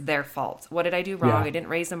do that. It's their fault. What did I do wrong? Yeah. I didn't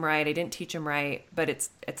raise them right. I didn't teach them right. But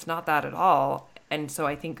it's not that at all. And so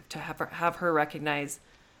I think to have her recognize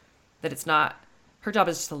that it's not, her job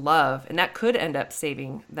is just to love, and that could end up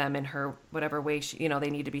saving them in her whatever way they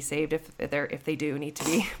need to be saved if they do need to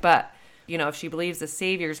be. But if she believes the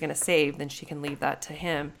Savior is going to save, then she can leave that to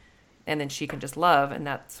Him, and then she can just love, and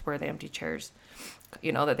that's where the empty chairs,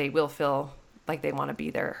 that they will feel like they want to be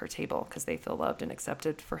there at her table because they feel loved and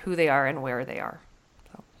accepted for who they are and where they are.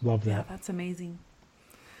 So. Love that. Yeah, that's amazing.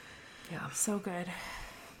 Yeah, so good.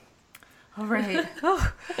 All right.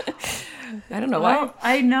 Oh. I don't know why.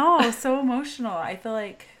 I know. So emotional. I feel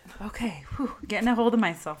like, okay, getting a hold of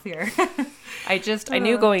myself here. I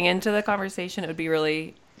knew going into the conversation it would be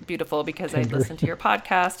really beautiful because I listened to your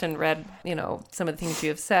podcast and read, some of the things you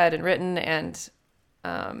have said and written. And,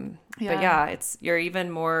 but yeah, you're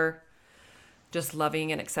even more just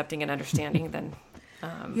loving and accepting and understanding than,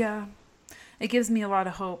 yeah. It gives me a lot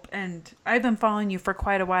of hope. And I've been following you for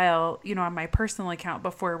quite a while, on my personal account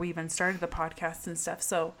before we even started the podcast and stuff.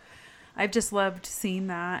 So I've just loved seeing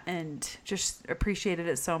that and just appreciated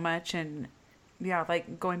it so much. And yeah,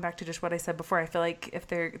 like going back to just what I said before, I feel like if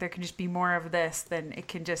there can just be more of this, then it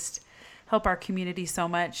can just help our community so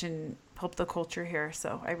much and help the culture here.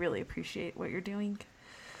 So I really appreciate what you're doing.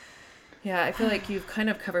 Yeah, I feel like you've kind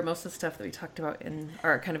of covered most of the stuff that we talked about in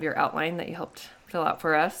our kind of your outline that you helped fill out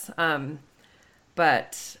for us.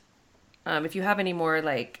 But if you have any more,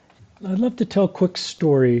 I'd love to tell a quick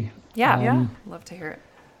story. Yeah, love to hear it.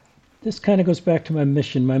 This kind of goes back to my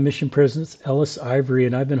mission. My mission president's Ellis Ivory,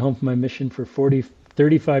 and I've been home from my mission for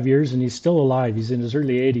 35 years, and he's still alive. He's in his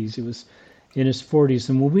early 80s. He was in his 40s.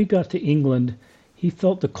 And when we got to England, he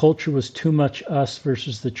felt the culture was too much us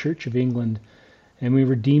versus the Church of England, and we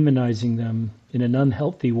were demonizing them in an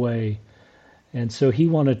unhealthy way. And so he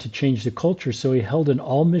wanted to change the culture, so he held an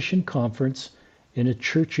all-mission conference in a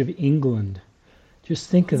Church of England. Just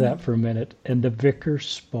think of that for a minute. And the vicar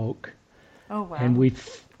spoke. Oh, wow.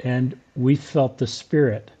 And we felt the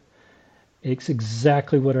Spirit. It's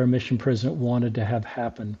exactly what our mission president wanted to have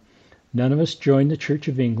happen. None of us joined the Church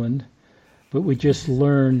of England, but we just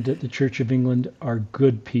learned that the Church of England are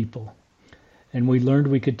good people. And we learned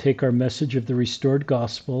we could take our message of the restored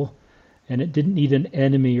gospel, and it didn't need an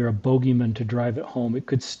enemy or a bogeyman to drive it home. It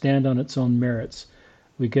could stand on its own merits.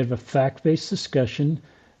 We could have a fact-based discussion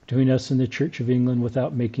between us and the Church of England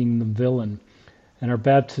without making them villain. And our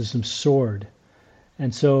baptism soared.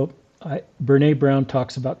 And so Brene Brown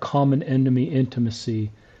talks about common enemy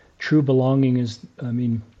intimacy. True belonging is,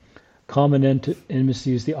 common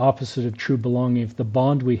intimacy is the opposite of true belonging. If the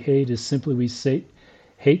bond we hate is simply we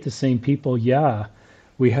hate the same people, yeah,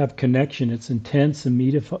 we have connection. It's intense,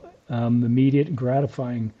 immediate, and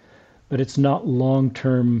gratifying, but it's not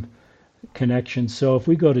long-term connection. So if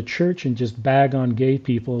we go to church and just bag on gay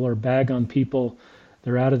people or bag on people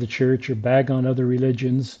that are out of the church or bag on other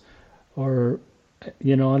religions, or, I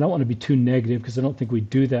don't want to be too negative because I don't think we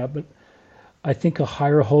do that, but I think a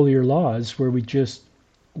higher, holier law is where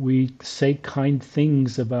we say kind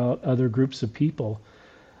things about other groups of people.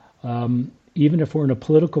 Even if we're in a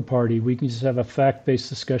political party, we can just have a fact-based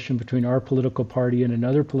discussion between our political party and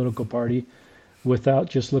another political party without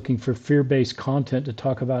just looking for fear-based content to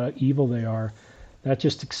talk about how evil they are. That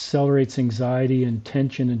just accelerates anxiety and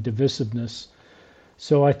tension and divisiveness.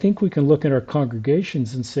 So I think we can look at our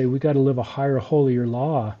congregations and say we got to live a higher, holier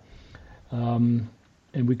law. And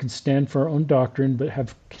we can stand for our own doctrine, but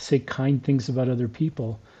say kind things about other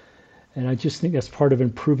people. And I just think that's part of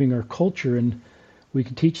improving our culture. And we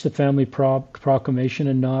can teach the family proclamation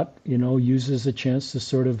and not, use it as a chance to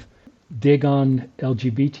sort of dig on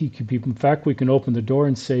LGBTQ people. In fact, we can open the door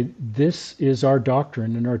and say, this is our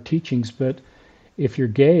doctrine and our teachings, but if you're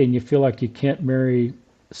gay and you feel like you can't marry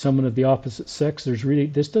someone of the opposite sex,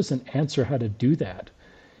 this doesn't answer how to do that.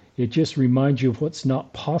 It just reminds you of what's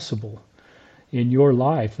not possible in your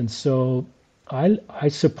life. And so I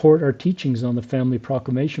support our teachings on the family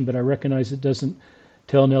proclamation, but I recognize it doesn't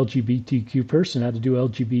tell an LGBTQ person how to do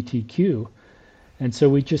LGBTQ. And so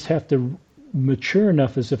we just have to mature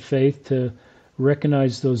enough as a faith to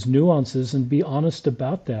recognize those nuances and be honest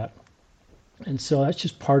about that. And so that's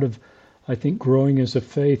just part of, I think, growing as a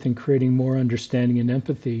faith and creating more understanding and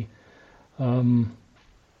empathy.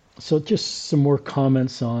 So just some more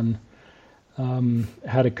comments on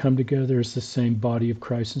how to come together as the same body of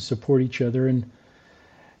Christ and support each other. And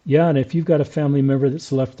if you've got a family member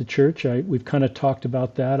that's left the church, we've kind of talked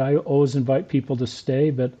about that. I always invite people to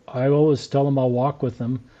stay, but I always tell them I'll walk with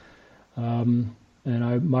them.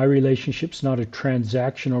 My relationship's not a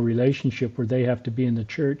transactional relationship where they have to be in the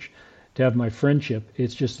church to have my friendship.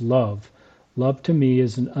 It's just love. Love to me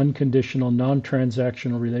is an unconditional,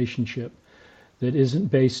 non-transactional relationship that isn't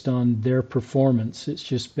based on their performance. It's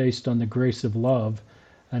just based on the grace of love.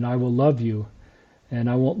 And I will love you. And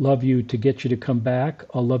I won't love you to get you to come back.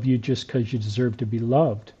 I'll love you just because you deserve to be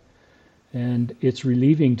loved. And it's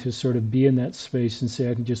relieving to sort of be in that space and say,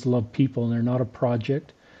 I can just love people and they're not a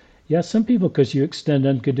project. Yeah, some people, because you extend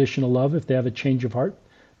unconditional love, if they have a change of heart,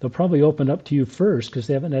 they'll probably open up to you first because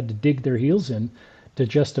they haven't had to dig their heels in to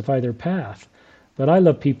justify their path. But I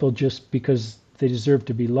love people just because they deserve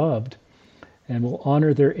to be loved and will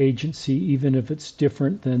honor their agency even if it's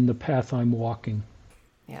different than the path I'm walking.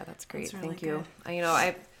 Yeah, that's great. That's really Thank you.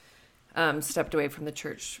 good. I've stepped away from the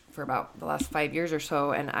church for about the last 5 years or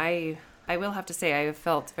so, and I will have to say I have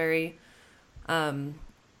felt very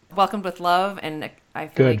welcomed with love, and I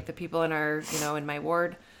feel like the people in our, in my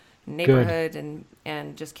ward, neighborhood,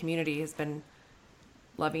 and just community has been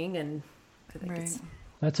loving, and I think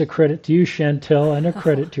That's a credit to you, Chantel, and a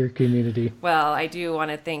credit to your community. Well, I do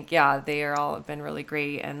want to think, they are all been really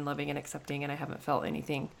great and loving and accepting, and I haven't felt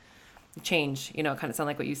anything change, kind of sound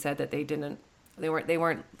like what you said, that they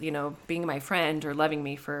weren't, being my friend or loving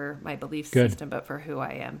me for my belief system, but for who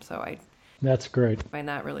I am. So that's great. Find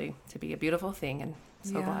that really to be a beautiful thing, and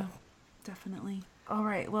so glad. Definitely. All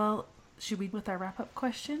right. Well, should we with our wrap-up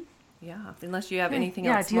question? Yeah. Unless you have anything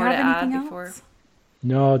else more to add else? Before.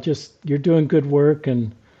 No, just you're doing good work,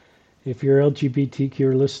 and if you're LGBTQ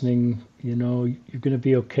or listening, you're going to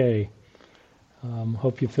be okay.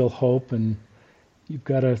 Hope you feel hope, and you've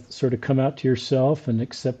got to sort of come out to yourself and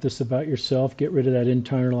accept this about yourself. Get rid of that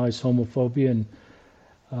internalized homophobia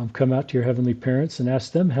and come out to your heavenly parents and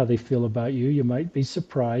ask them how they feel about you. You might be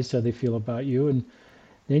surprised how they feel about you, and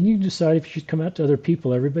then you decide if you should come out to other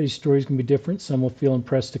people. Everybody's story is going to be different. Some will feel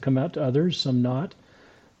impressed to come out to others, some not.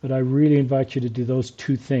 But I really invite you to do those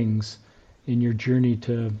two things in your journey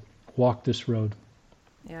to walk this road.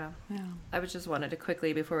 Yeah. I was just wanted to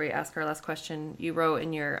quickly, before we ask our last question, you wrote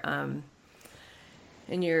in your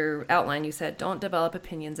outline, you said, don't develop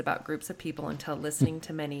opinions about groups of people until listening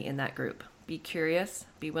to many in that group. Be curious,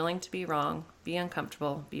 be willing to be wrong, be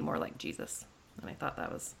uncomfortable, be more like Jesus. And I thought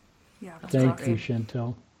that was Thank you,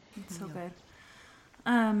 Chantel. That's so good.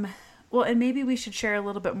 Well, and maybe we should share a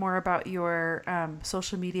little bit more about your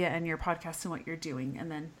social media and your podcast and what you're doing, and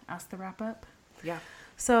then ask the wrap up. Yeah.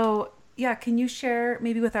 So, can you share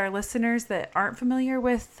maybe with our listeners that aren't familiar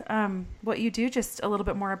with what you do, just a little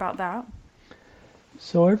bit more about that?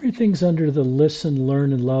 So everything's under the Listen,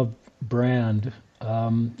 Learn, and Love brand.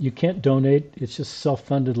 You can't donate. It's just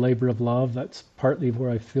self-funded labor of love. That's partly where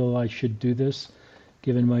I feel I should do this,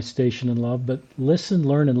 given my station in love. But Listen,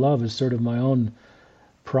 Learn, and Love is sort of my own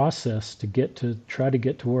process to try to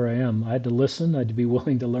get to where I am. I had to listen, I had to be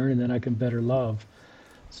willing to learn, and then I can better love.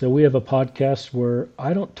 So we have a podcast where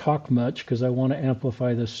I don't talk much because I want to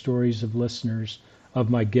amplify the stories of listeners,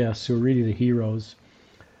 of my guests, who are really the heroes.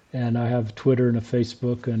 And I have Twitter and a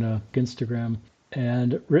Facebook and a Instagram,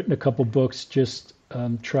 and written a couple books, just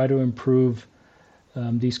try to improve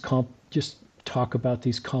just talk about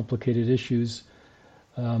these complicated issues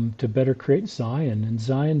to better create Zion. And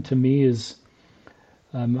Zion to me is,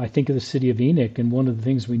 I think of the city of Enoch, and one of the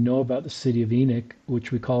things we know about the city of Enoch,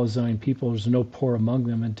 which we call a Zion people, there's no poor among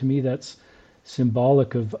them. And to me, that's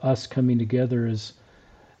symbolic of us coming together as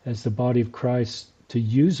the body of Christ to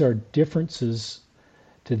use our differences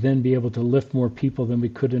to then be able to lift more people than we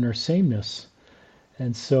could in our sameness.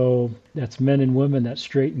 And so that's men and women, that's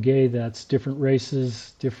straight and gay, that's different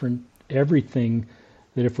races, different everything,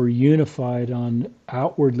 that if we're unified on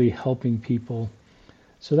outwardly helping people.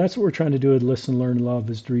 So that's what we're trying to do at Listen, Learn, Love,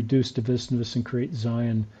 is to reduce divisiveness and create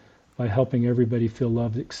Zion by helping everybody feel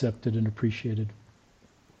loved, accepted, and appreciated.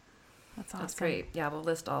 That's awesome. That's great. Yeah, we'll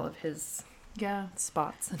list all of his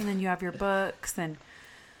spots. And then you have your books and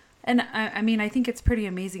I mean, I think it's pretty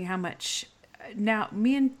amazing how much. Now,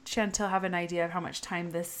 me and Chantel have an idea of how much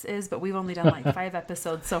time this is, but we've only done like 5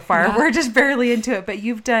 episodes so far. Yeah. We're just barely into it, but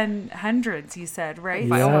you've done hundreds, you said, right?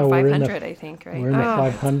 Over 500, I think, right? We're in the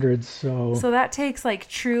 500s, So that takes like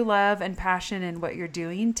true love and passion in what you're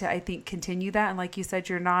doing to, I think, continue that. And like you said,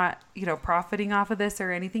 you're not, profiting off of this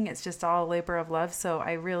or anything. It's just all a labor of love. So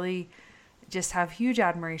I really just have huge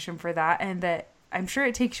admiration for that, and that I'm sure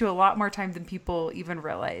it takes you a lot more time than people even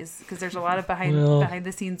realize, because there's a lot of behind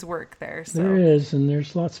the scenes work there. So. There is, and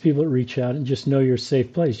there's lots of people that reach out and just know you're a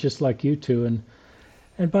safe place, just like you two.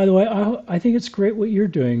 And by the way, I think it's great what you're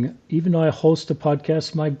doing. Even though I host a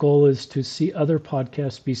podcast, my goal is to see other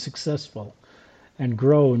podcasts be successful and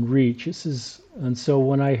grow and reach. And so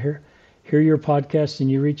when I hear your podcast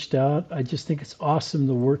and you reached out, I just think it's awesome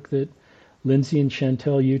the work that Lindsay and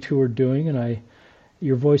Chantel, you two are doing, and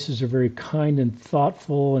your voices are very kind and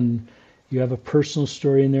thoughtful, and you have a personal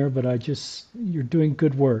story in there, but you're doing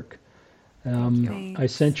good work. I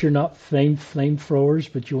sense you're not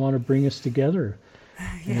flamethrowers, but you want to bring us together.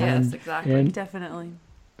 Yes, exactly. Definitely.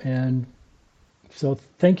 And so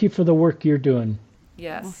thank you for the work you're doing.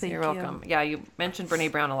 Yes, you're welcome. Yeah, you mentioned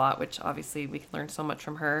Brene Brown a lot, which obviously we can learn so much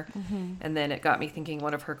from her. Mm-hmm. And then it got me thinking,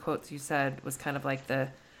 one of her quotes you said was kind of like the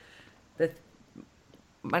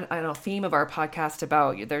theme of our podcast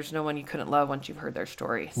about there's no one you couldn't love once you've heard their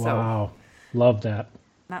story. So, wow. Love that.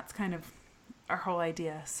 That's kind of our whole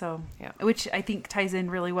idea. So, yeah. Which I think ties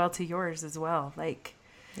in really well to yours as well. Like,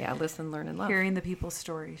 listen, learn, and love. Hearing the people's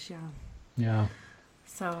stories. Yeah. Yeah.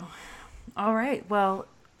 So, all right. Well,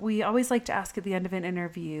 we always like to ask at the end of an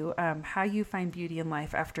interview how you find beauty in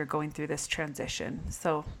life after going through this transition.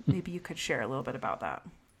 So maybe you could share a little bit about that.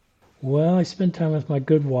 Well, I spend time with my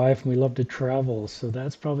good wife, and we love to travel, so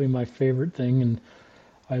that's probably my favorite thing. And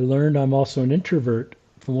I learned I'm also an introvert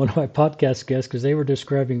from one of my podcast guests, because they were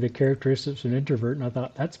describing the characteristics of an introvert, and I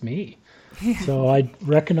thought, that's me. So I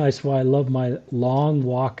recognized why I love my long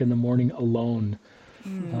walk in the morning alone.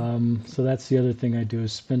 So that's the other thing I do,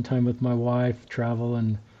 is spend time with my wife, travel,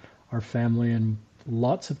 and our family, and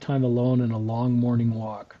lots of time alone and a long morning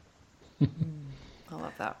walk. I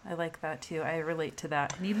love that. I like that too. I relate to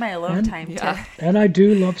that. Need my alone time too. And I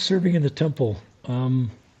do love serving in the temple.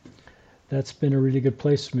 That's been a really good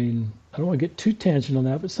place. I mean, I don't want to get too tangent on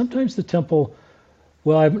that, but sometimes the temple,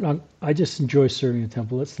 I just enjoy serving the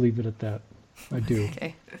temple. Let's leave it at that. I do.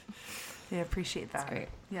 Okay. Yeah, I appreciate that. That's great.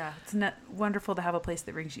 Yeah, it's wonderful to have a place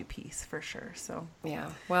that brings you peace, for sure. So yeah,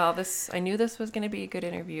 well, I knew this was going to be a good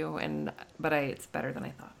interview, but it's better than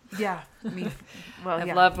I thought. Yeah,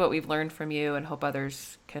 I've loved what we've learned from you, and hope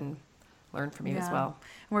others can learn from you as well.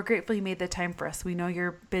 And we're grateful you made the time for us. We know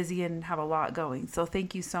you're busy and have a lot going, so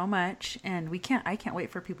thank you so much. And I can't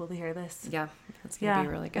wait for people to hear this. Yeah, it's gonna be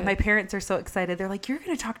really good. And my parents are so excited. They're like, "You're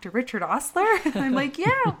gonna talk to Richard Ostler?" And I'm like,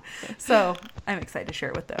 "Yeah." So I'm excited to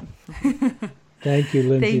share it with them. Thank you,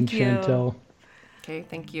 Lindsay and Chantel. Okay,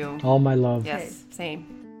 thank you. All my love. Yes,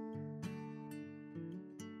 same.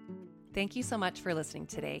 Thank you so much for listening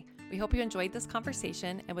today. We hope you enjoyed this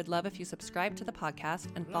conversation and would love if you subscribe to the podcast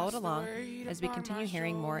and followed along as we continue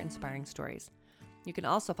hearing more inspiring stories. You can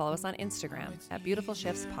also follow us on Instagram at Beautiful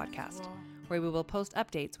Shifts Podcast, where we will post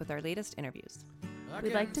updates with our latest interviews.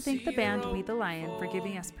 We'd like to thank the band We the Lion for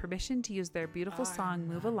giving us permission to use their beautiful song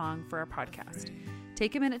Move Along for our podcast.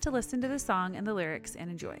 Take a minute to listen to the song and the lyrics and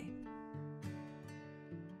enjoy.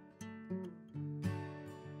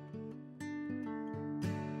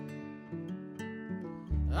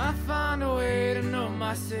 I find a way to know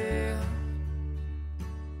myself.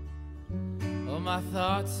 All my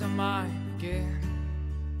thoughts are mine again,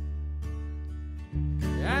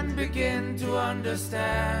 and begin to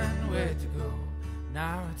understand where to go.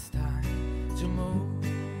 Now it's time to move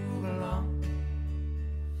along.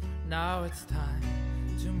 Now it's time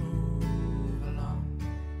to move along.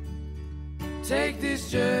 Take this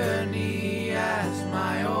journey as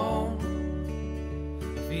my own.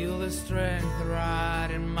 Feel the strength right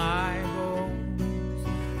in my bones.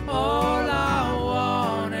 All I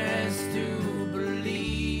want is to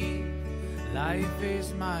believe life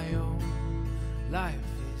is my own. Life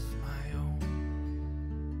is my own.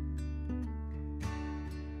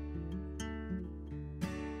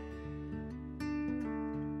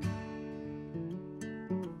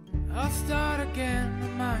 I'll start again, my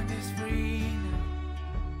mind is free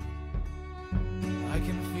now. I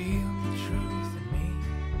can feel the truth in me.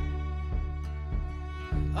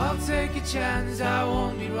 I'll take a chance, I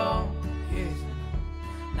won't be wrong. Here's the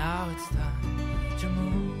Now it's time to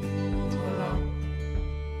move along.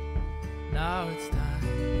 Now it's time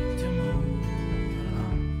to move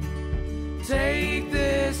along. Take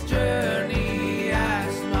this journey